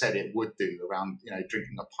we had said it would do around,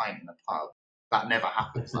 drinking a pint in a pub. That never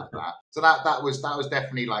happens like that. So that was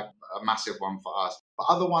definitely like a massive one for us. But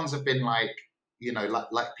other ones have been like,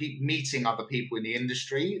 meeting other people in the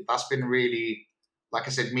industry. That's been really, like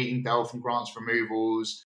I said, meeting Dell from Grants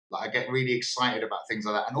Removals. Like I get really excited about things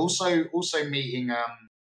like that, and also meeting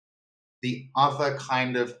the other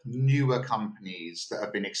kind of newer companies that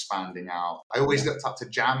have been expanding out. I always looked up to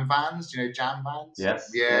Jam Vans. Do you know Jam Vans?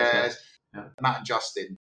 Yes. Yeah. Matt and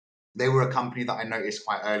Justin. They were a company that I noticed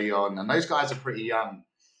quite early on, and those guys are pretty young.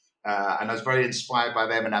 And I was very inspired by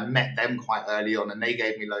them, and I met them quite early on, and they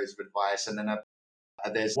gave me loads of advice. And then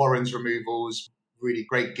there's Warren's Removals, really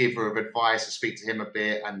great giver of advice. I speak to him a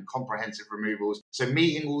bit, and Comprehensive Removals. So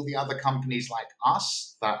meeting all the other companies like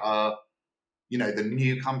us that are, the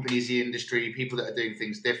new companies in the industry, people that are doing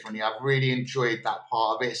things differently, I've really enjoyed that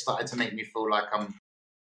part of it. It started to make me feel like I'm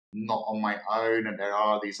not on my own, and there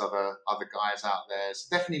are these other guys out there.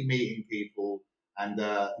 So definitely meeting people, and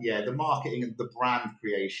the marketing and the brand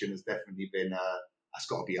creation has definitely been that's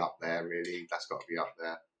got to be up there, really. That's got to be up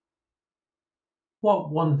there.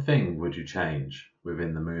 What one thing would you change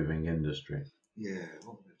within the moving industry? Yeah,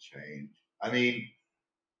 what would change? I mean,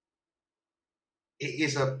 it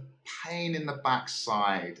is a pain in the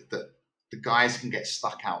backside that the guys can get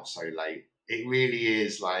stuck out so late. It really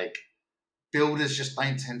is. Like, builders just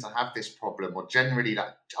don't tend to have this problem, or generally like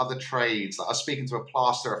other trades. Like I was speaking to a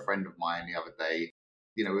plasterer friend of mine the other day.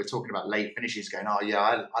 We were talking about late finishes, going, "Oh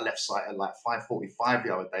yeah, I left site at like 5:45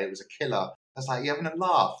 the other day. It was a killer." I was like, "You're having a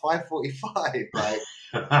laugh? 5:45? Like,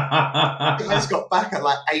 I just got back at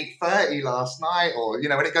like 8:30 last night." Or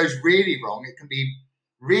when it goes really wrong, it can be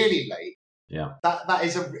really late. Yeah.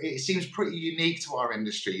 It seems pretty unique to our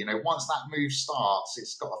industry. You know, once that move starts,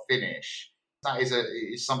 it's got to finish. That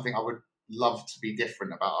is something I would love to be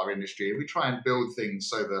different about our industry. We try and build things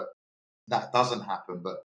so that that doesn't happen,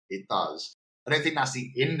 but it does. I don't think that's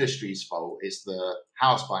the industry's fault. It's the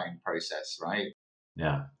house buying process, right?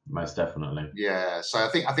 Yeah, most definitely. Yeah. So I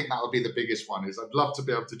think that would be the biggest one. Is I'd love to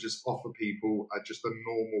be able to just offer people just a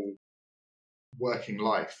normal working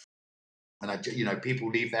life. And people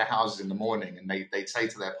leave their houses in the morning and they say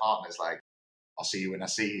to their partners, like, I'll see you when I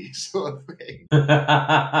see you, sort of thing. So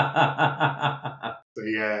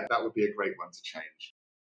yeah, that would be a great one to change.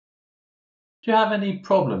 Do you have any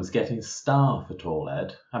problems getting staff at all,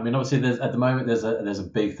 Ed? I mean, obviously, at the moment there's a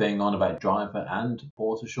big thing on about driver and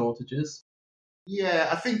porter shortages. Yeah,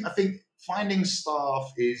 I think finding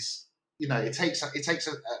staff is, it takes a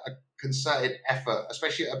concerted effort,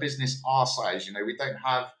 especially at a business our size. We don't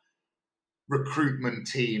have recruitment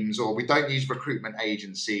teams, or we don't use recruitment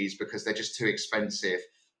agencies because they're just too expensive.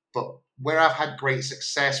 But where I've had great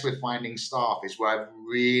success with finding staff is where I've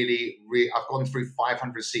I've gone through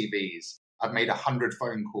 500 CVs. I've made 100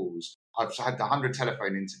 phone calls. I've had 100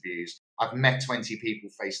 telephone interviews. I've met 20 people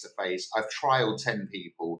face to face. I've trialed 10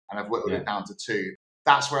 people and I've whittled it down to 2.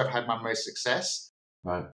 That's where I've had my most success.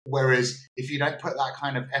 Right. Whereas if you don't put that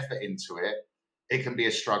kind of effort into it, it can be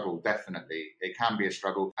a struggle, definitely. It can be a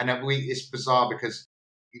struggle. And it's bizarre because,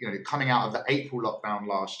 coming out of the April lockdown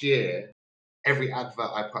last year, every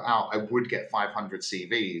advert I put out, I would get 500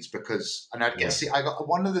 CVs because, and I'd get, I got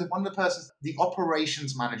one of the persons, the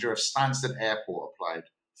operations manager of Stansted Airport applied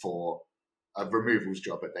for a removals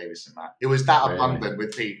job at Davis and Matt. It was that abundant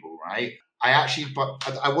with people, right? I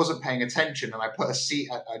wasn't paying attention, and I put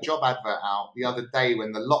a job advert out the other day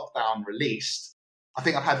when the lockdown released. I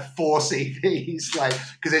think I've had 4 CVs,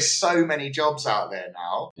 because there's so many jobs out there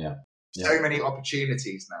now. Yeah. So many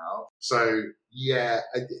opportunities now. So yeah,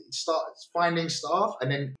 start finding staff. And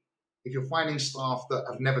then if you're finding staff that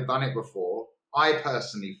have never done it before, I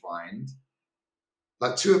personally find,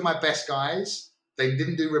 2 of my best guys, they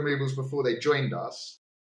didn't do removals before they joined us.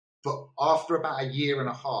 But after about a year and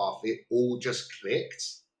a half, it all just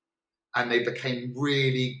clicked. And they became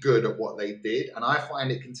really good at what they did. And I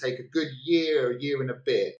find it can take a good year and a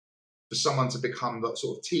bit for someone to become that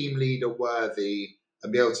sort of team leader worthy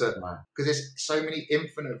and be able to, because there's so many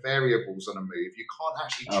infinite variables on a move. You can't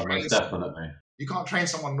actually train. Definitely. You can't train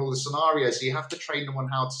someone in all the scenarios. So you have to train them on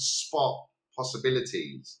how to spot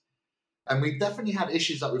possibilities. And we've definitely had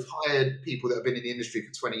issues that we've hired people that have been in the industry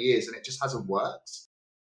for 20 years and it just hasn't worked.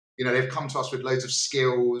 They've come to us with loads of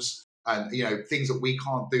skills and, things that we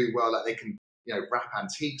can't do well, like they can, wrap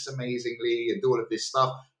antiques amazingly and do all of this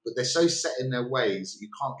stuff, but they're so set in their ways, that you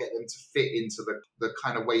can't get them to fit into the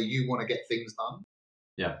kind of way you want to get things done.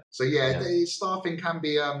 Yeah. So staffing can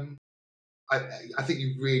be, I think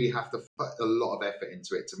you really have to put a lot of effort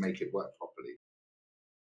into it to make it work properly.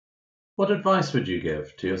 What advice would you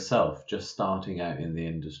give to yourself just starting out in the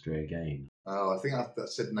industry again? Oh, I think I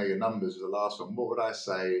said know your numbers was the last one. What would I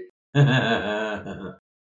say?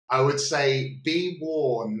 I would say be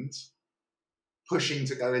warned pushing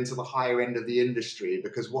to go into the higher end of the industry,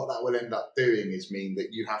 because what that will end up doing is mean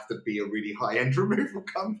that you have to be a really high-end removal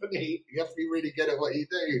company. You have to be really good at what you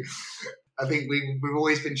do. I think we've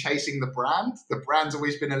always been chasing the brand. The brand's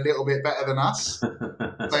always been a little bit better than us. So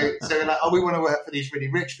we're like, we want to work for these really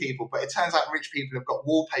rich people. But it turns out rich people have got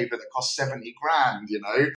wallpaper that costs 70 grand,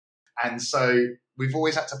 And so we've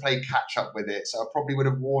always had to play catch up with it. So I probably would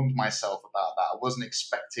have warned myself about that. I wasn't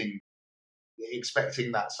expecting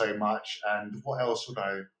that so much. And what else would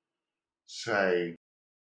I say?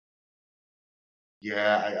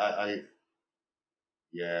 Yeah, I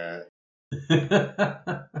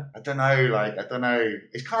don't know.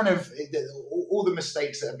 It's kind of all the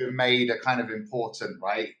mistakes that have been made are kind of important,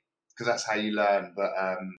 right? Because that's how you learn. But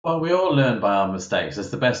well, we all learn by our mistakes. That's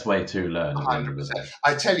the best way to learn. 100%.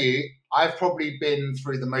 I tell you, I've probably been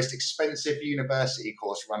through the most expensive university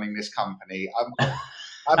course running this company. I've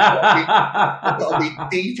got to be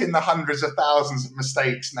deep in the hundreds of thousands of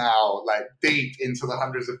mistakes now, deep into the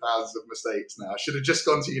hundreds of thousands of mistakes now. I should have just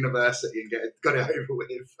gone to university and got it over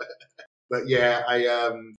with. But yeah,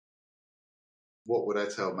 what would I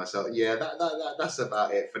tell myself? Yeah, that's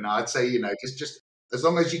about it for now. I'd say, just as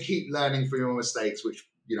long as you keep learning from your mistakes, which,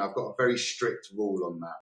 I've got a very strict rule on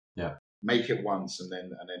that. Yeah. Make it once and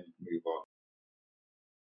then move on.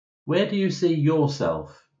 Where do you see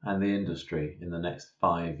yourself and the industry in the next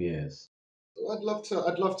 5 years? I'd love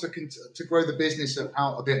to grow the business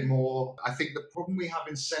out a bit more. I think the problem we have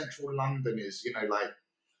in central London is,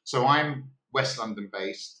 so I'm West London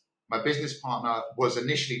based. My business partner was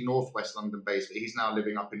initially Northwest London based, but he's now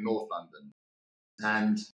living up in North London.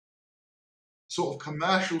 And sort of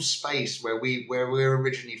commercial space where we're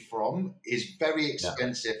originally from is very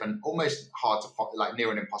expensive and almost hard to find, like near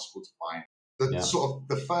and impossible to find. The sort of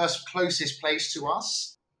the first closest place to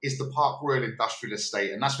us is the Park Royal Industrial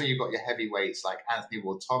Estate, and that's where you've got your heavyweights like Anthony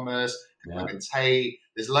Ward Thomas, and Tate.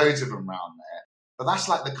 There's loads of them around there, but that's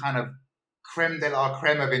like the kind of creme de la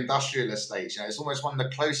creme of industrial estates. You know, it's almost one of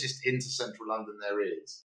the closest into central London there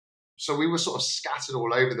is. So we were sort of scattered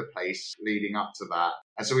all over the place leading up to that.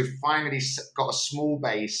 And so we finally got a small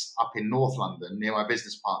base up in North London near my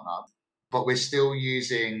business partner, but we're still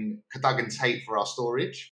using Cadogan Tate for our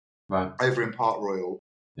storage over in Park Royal.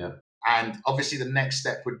 Yeah. And obviously the next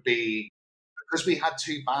step would be, because we had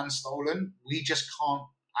 2 vans stolen, we just can't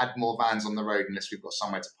add more vans on the road unless we've got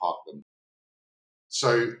somewhere to park them.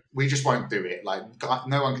 So we just won't do it. Like,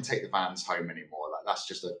 no one can take the vans home anymore. Like, that's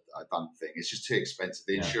just a done thing. It's just too expensive.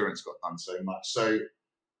 The insurance got done so much. So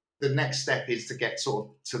the next step is to get sort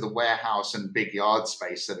of to the warehouse and big yard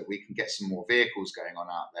space so that we can get some more vehicles going on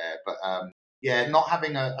out there. But not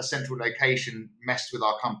having a central location messed with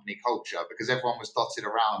our company culture because everyone was dotted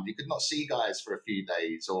around. You could not see guys for a few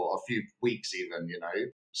days or a few weeks even, you know.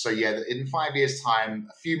 So in 5 years' time,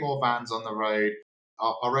 a few more vans on the road,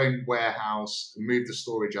 our own warehouse, move the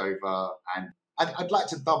storage over, and I'd like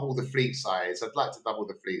to double the fleet size. I've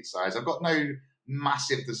got no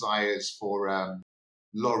massive desires for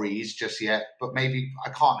lorries just yet, but maybe I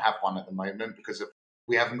can't have one at the moment because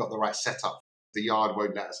we haven't got the right setup. The yard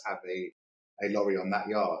won't let us have a lorry on that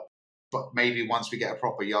yard. But maybe once we get a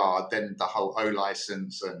proper yard, then the whole O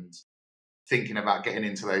license and thinking about getting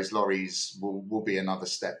into those lorries will be another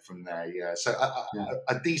step from there. Yeah. So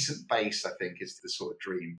a decent base, I think, is the sort of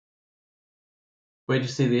dream. Where do you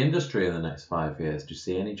see the industry in the next 5 years? Do you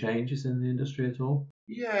see any changes in the industry at all?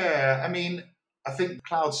 Yeah. I mean, I think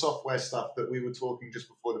cloud software stuff that we were talking just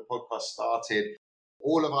before the podcast started,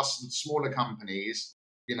 all of us smaller companies,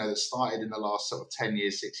 you know, that started in the last sort of 10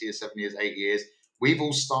 years, 6 years, 7 years, 8 years, we've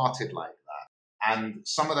all started like that. And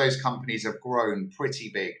some of those companies have grown pretty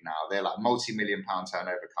big now. They're like multi-million-pound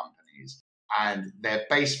turnover companies. And their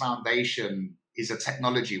base foundation is a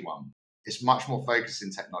technology one. It's much more focused in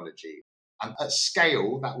technology. And at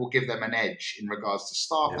scale, that will give them an edge in regards to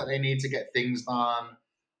staff that they need to get things done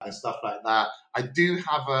and stuff like that. I do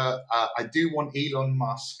want Elon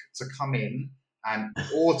Musk to come in and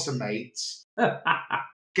automate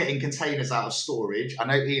getting containers out of storage. I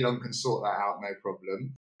know Elon can sort that out, no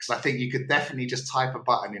problem. Because I think you could definitely just type a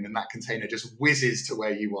button in and that container just whizzes to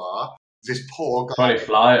where you are. This poor guy. Probably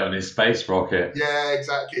fly on his space rocket. Yeah,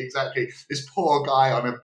 exactly. This poor guy on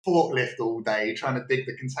a forklift all day trying to dig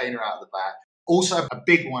the container out of the back. Also, a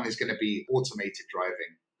big one is going to be automated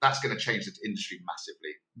driving. That's going to change the industry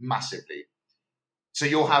massively. So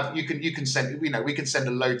you can send, you know, we can send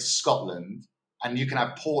a load to Scotland and you can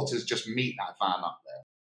have porters just meet that van up there.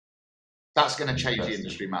 That's going to change the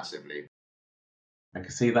industry massively. I can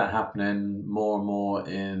see that happening more and more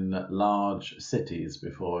in large cities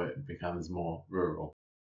before it becomes more rural.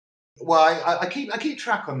 Well, I keep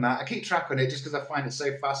track on that. I keep track on it just because I find it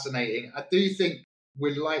so fascinating. I do think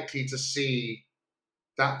we're likely to see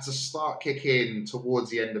that to start kick in towards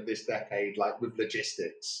the end of this decade, like with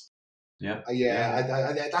logistics. Yeah.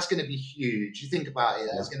 That's going to be huge. You think about it,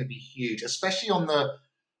 that's going to be huge, especially on the,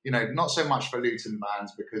 you know, not so much for Luton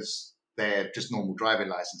vans because they're just normal driving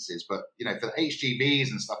licenses, but you know, for the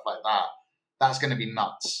HGVs and stuff like that, that's going to be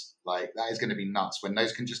nuts. Like that is going to be nuts when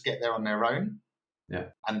those can just get there on their own. Yeah,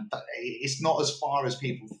 and it's not as far as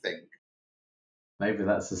people think. Maybe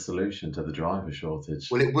that's the solution to the driver shortage.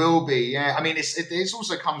 Well, it will be. Yeah, I mean, it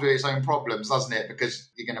also comes with its own problems, doesn't it?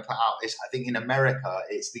 Because you're going to put out. I think in America,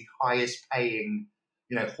 it's the highest paying,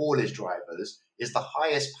 you know, haulage drivers is the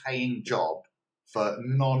highest paying job for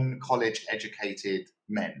non-college educated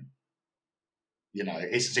men. You know,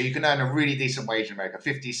 so you can earn a really decent wage in America,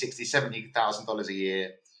 $50,000, $60,000, $70,000 a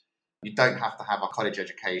year. You don't have to have a college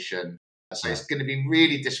education. So it's going to be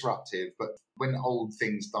really disruptive. But when old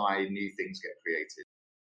things die, new things get created.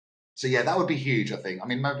 So yeah, that would be huge, I think. I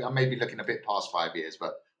mean, maybe I may be looking a bit past 5 years,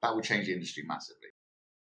 but that would change the industry massively.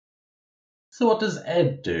 So what does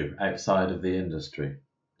Ed do outside of the industry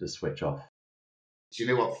to switch off? Do you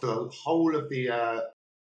know what? For the whole of the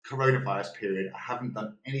coronavirus period, I haven't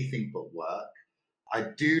done anything but work. I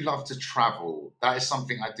do love to travel. That is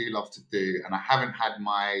something I do love to do. And I haven't had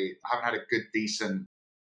a good, decent,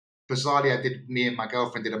 bizarrely, me and my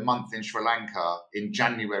girlfriend did a month in Sri Lanka in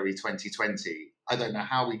January 2020. I don't know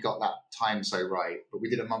how we got that time so right, but we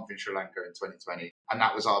did a month in Sri Lanka in 2020. And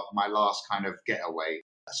that was my last kind of getaway.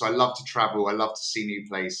 So I love to travel. I love to see new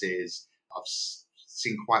places. I've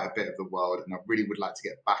seen quite a bit of the world, and I really would like to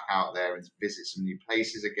get back out there and visit some new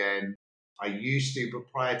places again. I used to,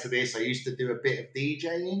 but prior to this, I used to do a bit of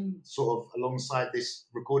DJing, sort of alongside this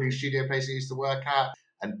recording studio place I used to work at.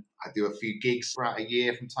 And I do a few gigs throughout a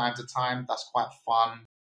year from time to time. That's quite fun.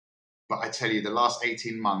 But I tell you, the last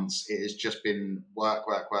 18 months, it has just been work.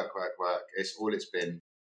 It's all it's been.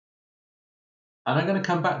 And I'm going to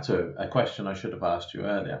come back to a question I should have asked you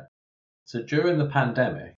earlier. So during the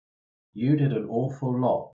pandemic, you did an awful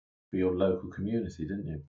lot for your local community, didn't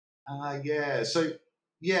you? So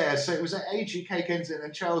it was at Age UK, Kensington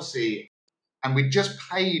and Chelsea. And we just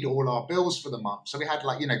paid all our bills for the month. So we had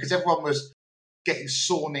because everyone was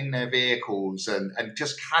sawing their vehicles and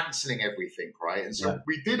just cancelling everything, right? And so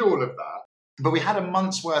we did all of that. But we had a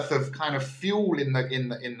month's worth of kind of fuel in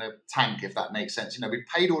the tank, if that makes sense. We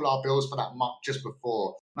paid all our bills for that month just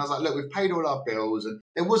before. And I was like, look, we've paid all our bills. And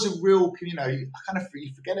there was a real, you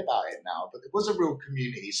forget about it now, but there was a real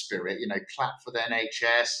community spirit, clap for the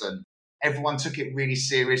NHS, and everyone took it really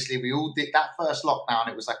seriously. We all did that first lockdown.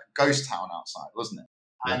 It was like a ghost town outside, wasn't it?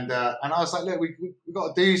 Yeah. And I was like, look, we've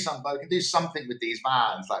got to do something. We can do something with these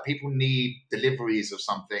vans. Like, people need deliveries of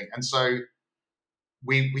something. And so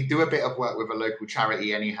we do a bit of work with a local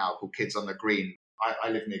charity anyhow called Kids on the Green. I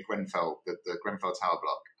live near Grenfell, the Grenfell Tower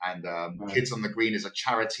Block. And Kids on the Green is a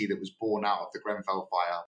charity that was born out of the Grenfell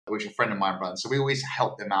fire, which a friend of mine runs. So we always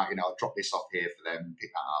help them out. I'll drop this off here for them and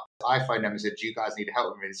pick that up. I phoned them and said, do you guys need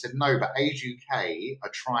help with me? They said, no, but Age UK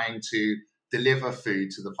are trying to deliver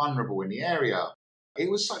food to the vulnerable in the area. It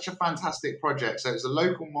was such a fantastic project. So it was the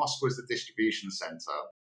local mosque was the distribution centre,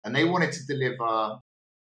 and they wanted to deliver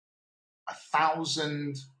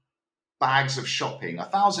 1,000 bags of shopping,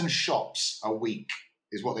 1,000 shops a week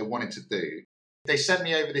is what they wanted to do. They sent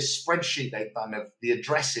me over this spreadsheet they'd done of the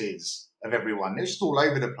addresses of everyone. It was just all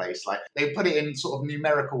over the place. Like, they put it in sort of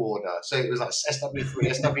numerical order. So it was like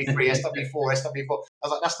SW3, SW3, SW4, SW4. I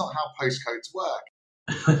was like, that's not how postcodes work.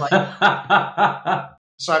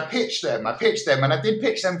 So I pitched them, and I did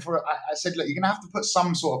pitch them I said, look, you're going to have to put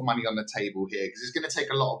some sort of money on the table here because it's going to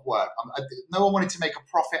take a lot of work. No one wanted to make a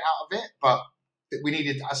profit out of it, but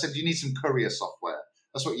I said, you need some courier software.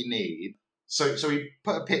 That's what you need. So we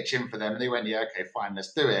put a pitch in for them, and they went, yeah, okay, fine,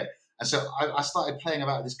 let's do it. And so I started playing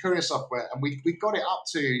about this courier software, and we got it up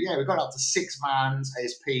to 6 vans at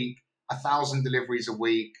its peak, 1,000 deliveries a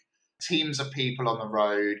week, teams of people on the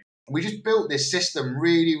road. We just built this system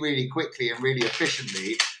really, really quickly and really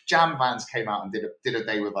efficiently. Jam Vans came out and did a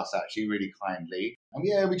day with us, actually, really kindly.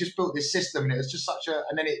 And we just built this system, and it was just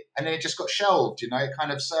and then it just got shelved. It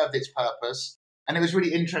kind of served its purpose, and it was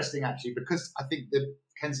really interesting, actually, because I think the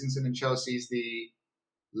Kensington and Chelsea is the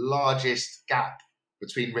largest gap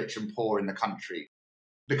between rich and poor in the country.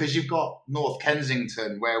 Because you've got North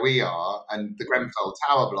Kensington, where we are, and the Grenfell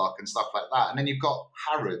Tower Block and stuff like that. And then you've got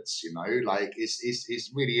Harrods, it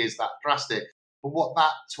really is that drastic. But what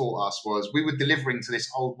that taught us was we were delivering to this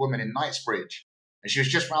old woman in Knightsbridge, and she was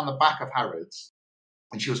just round the back of Harrods,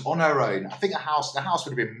 and she was on her own. I think the house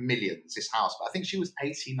would have been millions, this house, but I think she was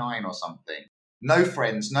 89 or something. No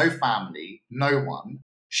friends, no family, no one.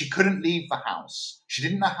 She couldn't leave the house. She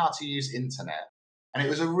didn't know how to use internet. And it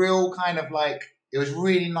was a real kind of it was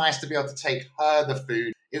really nice to be able to take her the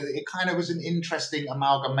food. It kind of was an interesting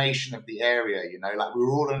amalgamation of the area, we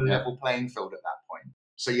were all on a level playing field at that point.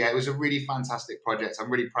 So it was a really fantastic project.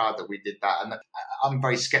 I'm really proud that we did that. And I'm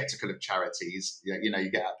very skeptical of charities. You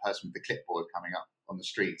get that person with the clipboard coming up on the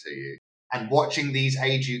street to you. And watching these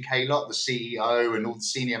Age UK lot, the CEO and all the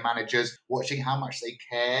senior managers, watching how much they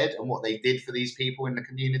cared and what they did for these people in the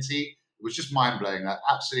community, it was just mind-blowing. They're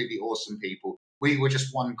absolutely awesome people. We were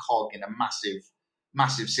just one cog in a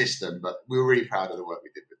massive system, but we were really proud of the work we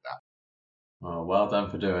did with that. Oh, well done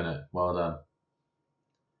for doing it. Well done.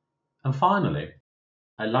 And finally,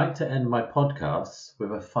 I like to end my podcasts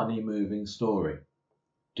with a funny, moving story.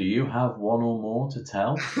 Do you have one or more to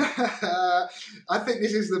tell? I think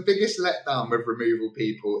this is the biggest letdown with removal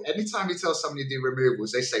people. Anytime you tell somebody to do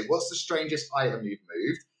removals, they say, what's the strangest item you've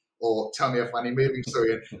moved? Or tell me a funny moving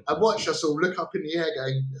story. And watch us all look up in the air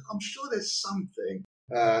going, I'm sure there's something.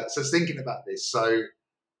 So I was thinking about this. So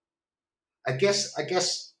I guess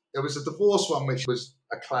there was a divorce one, which was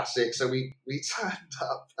a classic. So we turned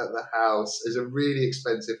up at the house. It's a really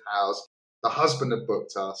expensive house. The husband had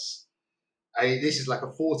booked us. This is like a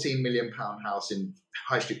 £14 million house in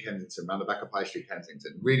High Street Kensington, around the back of High Street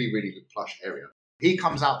Kensington. Really, really plush area. He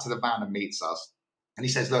comes out to the van and meets us. And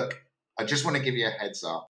he says, look, I just want to give you a heads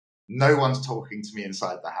up. No one's talking to me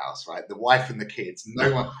inside the house, right? The wife and the kids,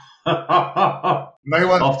 no one. No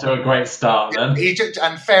one. Off to a great start then.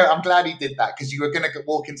 I'm glad he did that, because you were going to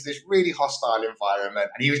walk into this really hostile environment,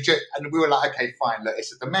 and and we were like, okay, fine, look,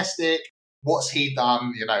 it's a domestic. What's he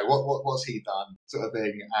done? What's he done? Sort of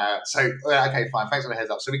thing. Okay, fine. Thanks for the heads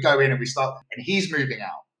up. So we go in and we start, and he's moving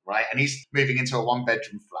out, right? And he's moving into a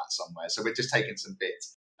 1-bedroom flat somewhere. So we're just taking some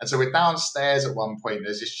bits. And so we're downstairs at one point.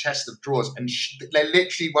 There's this chest of drawers, and they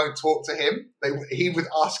literally won't talk to him. He would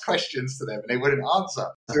ask questions to them, and they wouldn't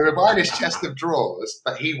answer. So we're by this chest of drawers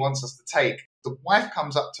that he wants us to take. The wife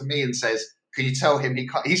comes up to me and says, "Can you tell him he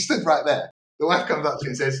can't?" He stood right there. The wife comes up to me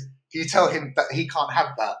and says, "Can you tell him that he can't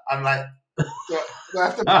have that?" I'm like, do I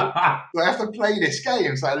have to play this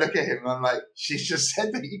game? So I look at him and I'm like, she's just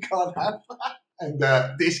said that he can't have that. And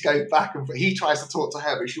this goes back and forth. He tries to talk to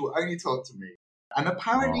her, but she will only talk to me. And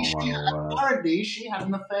apparently, she had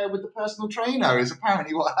an affair with the personal trainer. Is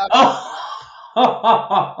apparently what happened.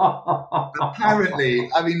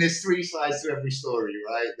 Apparently, I mean, there's 3 sides to every story,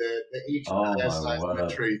 right? Each have their sides to the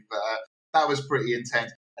truth. But that was pretty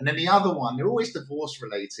intense. And then the other one, they're always divorce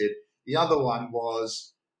related. The other one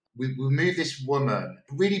was we moved this woman,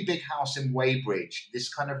 a really big house in Weybridge. This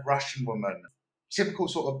kind of Russian woman, typical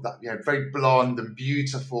sort of very blonde and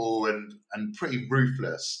beautiful and pretty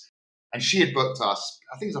ruthless. And she had booked us,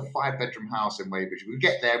 I think it's a 5-bedroom house in Weybridge. We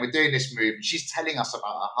get there, we're doing this move, and she's telling us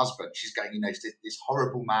about her husband. She's going, this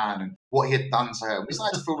horrible man and what he had done to her. And we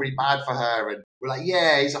started to feel really bad for her, and we're like,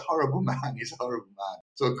 yeah, he's a horrible man. He's a horrible man.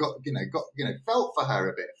 So I felt for her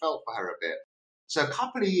a bit. So a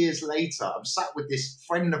couple of years later, I'm sat with this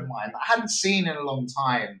friend of mine that I hadn't seen in a long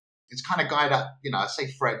time. It's kind of guy that, I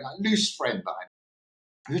say friend, like loose friend that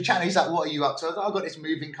we were chatting. He's like, "What are you up to?" I was like, "I've got this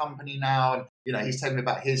moving company now." And, he's telling me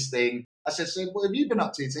about his thing. I said, "So what have you been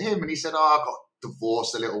up to him?" And he said, "Oh, I got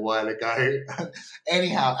divorced a little while ago."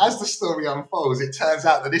 Anyhow, as the story unfolds, it turns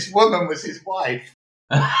out that this woman was his wife.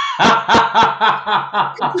 So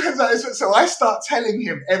I start telling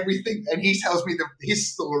him everything, and he tells me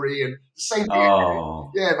his story, and the same thing.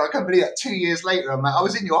 Oh. Yeah, my company. 2 years later, I'm like, "I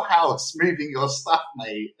was in your house moving your stuff,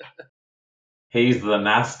 mate." He's the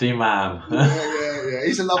nasty man. Yeah.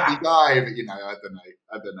 He's a lovely guy, but I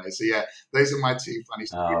don't know. So yeah, those are my 2 funny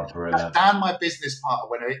stories. Oh, brilliant. Dan, my business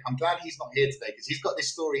partner, I'm glad he's not here today, because he's got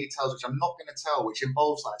this story he tells, which I'm not going to tell, which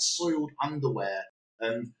involves like soiled underwear.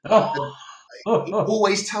 And he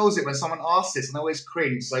always tells it when someone asks this, and I always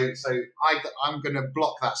cringe. So I'm going to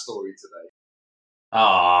block that story today.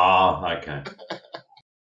 Oh, okay.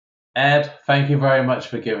 Ed, thank you very much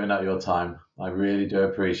for giving up your time. I really do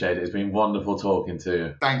appreciate it. It's been wonderful talking to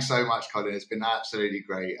you. Thanks so much, Colin. It's been absolutely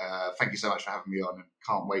great. Thank you so much for having me on, and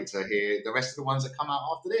can't wait to hear the rest of the ones that come out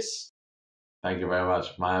after this. Thank you very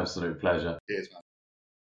much. My absolute pleasure. Cheers, man.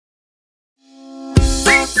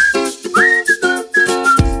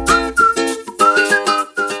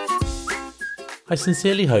 I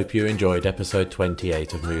sincerely hope you enjoyed episode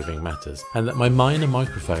 28 of Moving Matters, and that my minor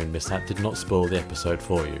microphone mishap did not spoil the episode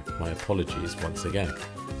for you. My apologies once again.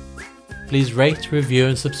 Please rate, review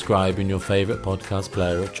and subscribe in your favourite podcast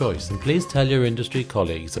player of choice, and please tell your industry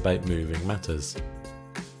colleagues about Moving Matters.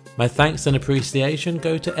 My thanks and appreciation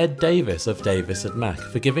go to Ed Davis of Davis & Mac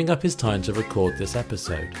for giving up his time to record this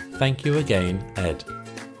episode. Thank you again, Ed.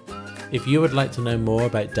 If you would like to know more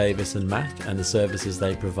about Davis & Mac and the services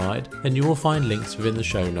they provide, then you will find links within the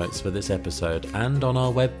show notes for this episode and on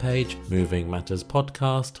our webpage,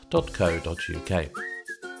 movingmatterspodcast.co.uk.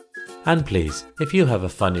 And please, if you have a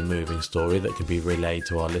funny moving story that can be relayed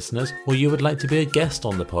to our listeners, or you would like to be a guest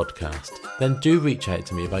on the podcast, then do reach out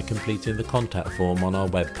to me by completing the contact form on our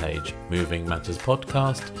webpage,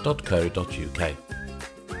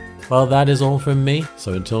 movingmatterspodcast.co.uk. Well, that is all from me,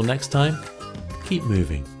 so until next time, keep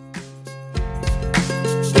moving.